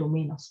exclusive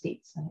domain of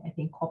states. I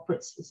think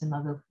corporates is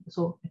another.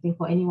 So I think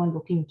for anyone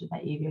looking into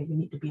that area, you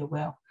need to be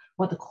aware of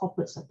what the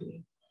corporates are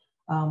doing.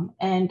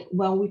 And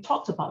while we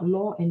talked about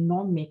law and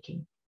norm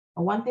making,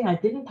 one thing I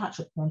didn't touch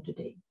upon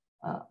today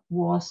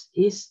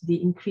is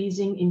the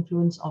increasing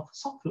influence of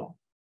soft law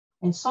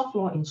and soft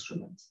law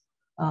instruments.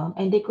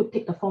 And they could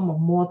take the form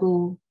of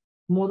model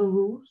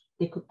rules.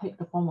 They could take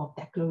the form of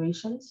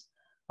declarations,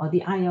 or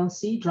the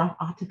ILC draft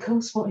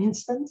articles, for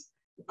instance,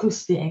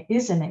 because there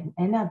is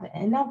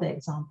another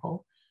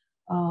example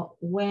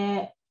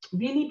where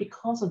really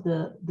because of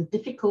the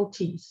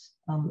difficulties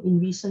in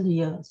recent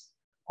years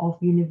of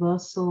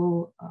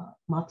universal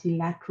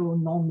multilateral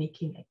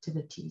norm-making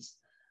activities,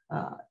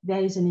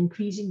 there is an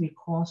increasing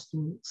recourse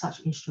to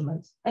such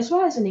instruments, as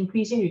well as an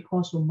increasing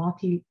recourse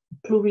to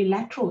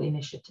plurilateral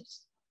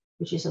initiatives,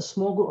 which is a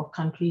small group of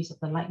countries of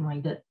the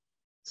like-minded,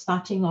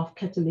 starting off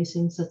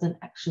catalyzing certain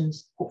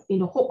actions in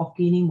the hope of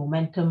gaining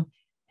momentum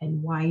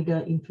and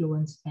wider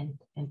influence and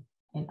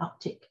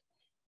uptake.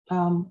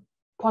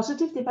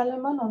 Positive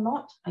development or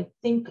not, I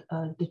think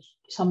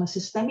from a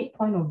systemic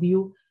point of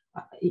view,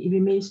 it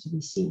remains to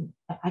be seen.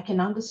 I can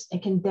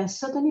understand, there's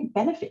certainly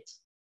benefits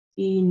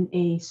in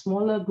a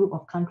smaller group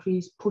of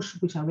countries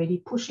which are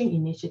already pushing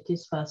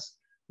initiatives first,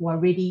 who are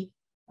ready.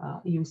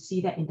 You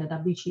see that in the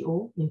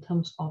WTO in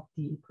terms of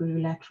the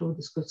plurilateral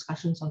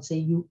discussions on,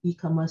 say,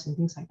 e-commerce and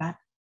things like that.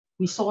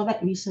 We saw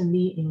that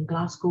recently in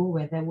Glasgow,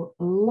 where there were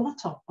a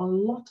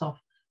lot of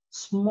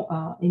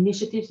small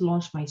initiatives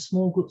launched by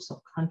small groups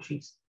of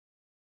countries.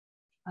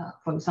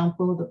 For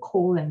example, the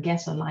Coal and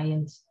Gas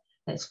Alliance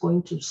that's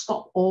going to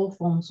stop all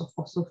forms of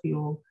fossil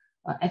fuel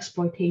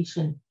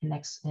exploitation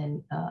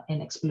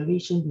and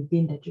exploration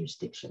within their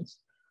jurisdictions.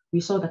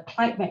 We saw the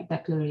Clydeback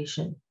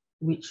Declaration,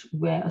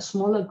 where a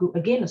smaller group,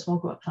 again, a small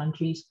group of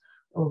countries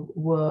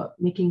were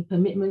making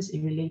commitments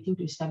in relating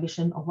to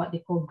establishment of what they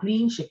call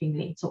green shipping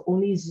lanes, so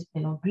only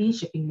green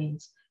shipping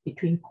lanes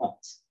between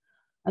ports.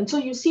 And so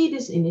you see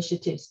these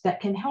initiatives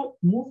that can help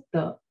move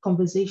the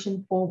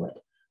conversation forward.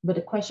 But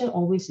the question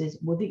always is,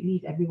 will it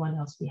leave everyone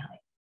else behind?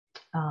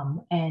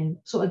 And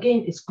so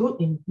again, it's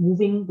good in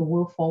moving the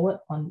world forward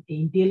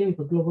in dealing with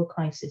a global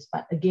crisis.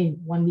 But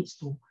again, one needs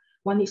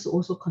to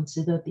also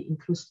consider the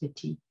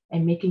inclusivity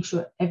and making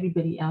sure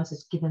everybody else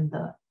is given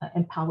the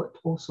empowered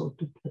also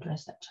to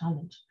address that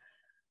challenge.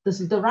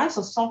 The rise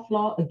of soft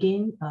law,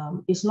 again,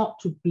 is not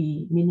to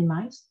be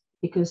minimized,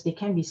 because they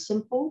can be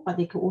simple, but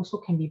they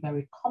can be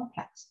very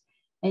complex.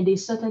 And they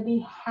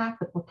certainly have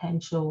the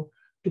potential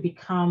to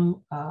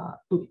become,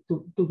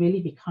 to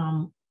really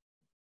become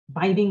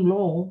binding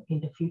law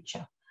in the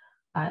future.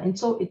 And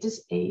so it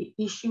is an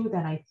issue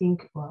that I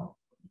think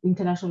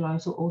international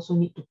lawyers will also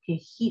need to pay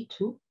heed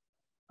to,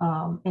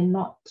 and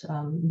not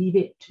leave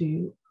it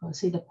to,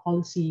 say, the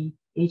policy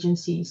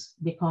agencies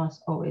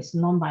because, it's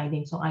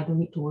non-binding, so I don't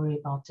need to worry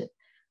about it.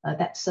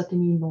 That's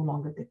certainly no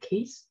longer the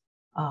case.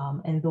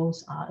 And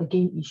those are,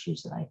 again,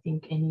 issues that I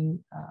think any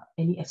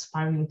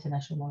aspiring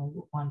international lawyer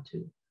would want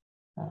to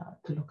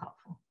look out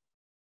for.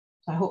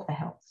 So I hope that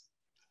helps.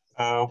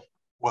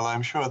 Well,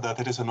 I'm sure that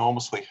it is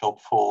enormously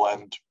helpful,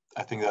 and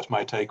I think that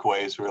my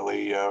takeaway is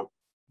really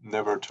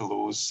never to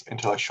lose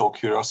intellectual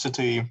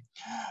curiosity,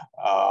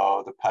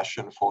 the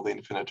passion for the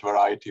infinite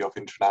variety of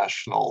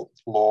international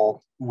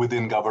law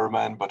within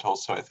government, but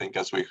also, I think,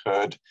 as we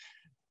heard,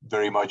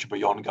 very much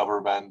beyond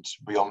government,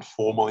 beyond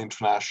formal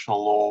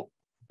international law,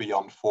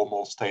 beyond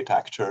formal state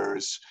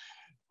actors.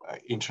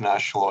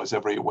 International law is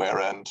everywhere,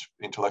 and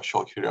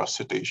intellectual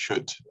curiosity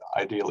should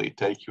ideally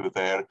take you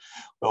there.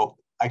 Well,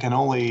 I can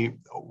only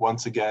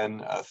once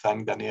again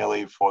thank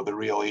Danielle for the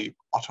really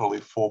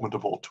utterly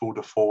formidable tour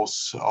de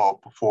force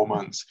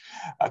performance,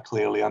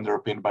 clearly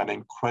underpinned by an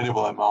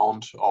incredible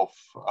amount of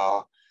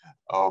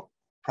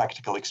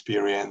practical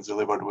experience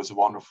delivered with a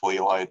wonderfully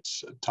light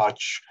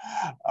touch.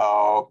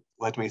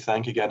 Let me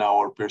thank again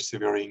our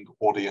persevering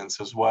audience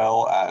as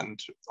well, and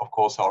of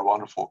course our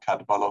wonderful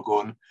Kat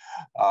Balogun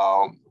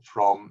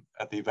from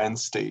the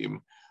events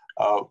team.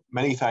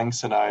 Many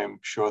thanks, and I'm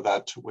sure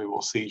that we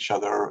will see each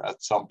other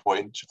at some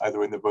point,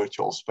 either in the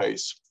virtual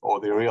space or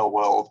the real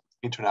world.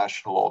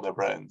 International law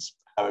never ends.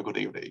 Have a good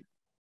evening.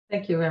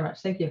 Thank you very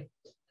much. Thank you.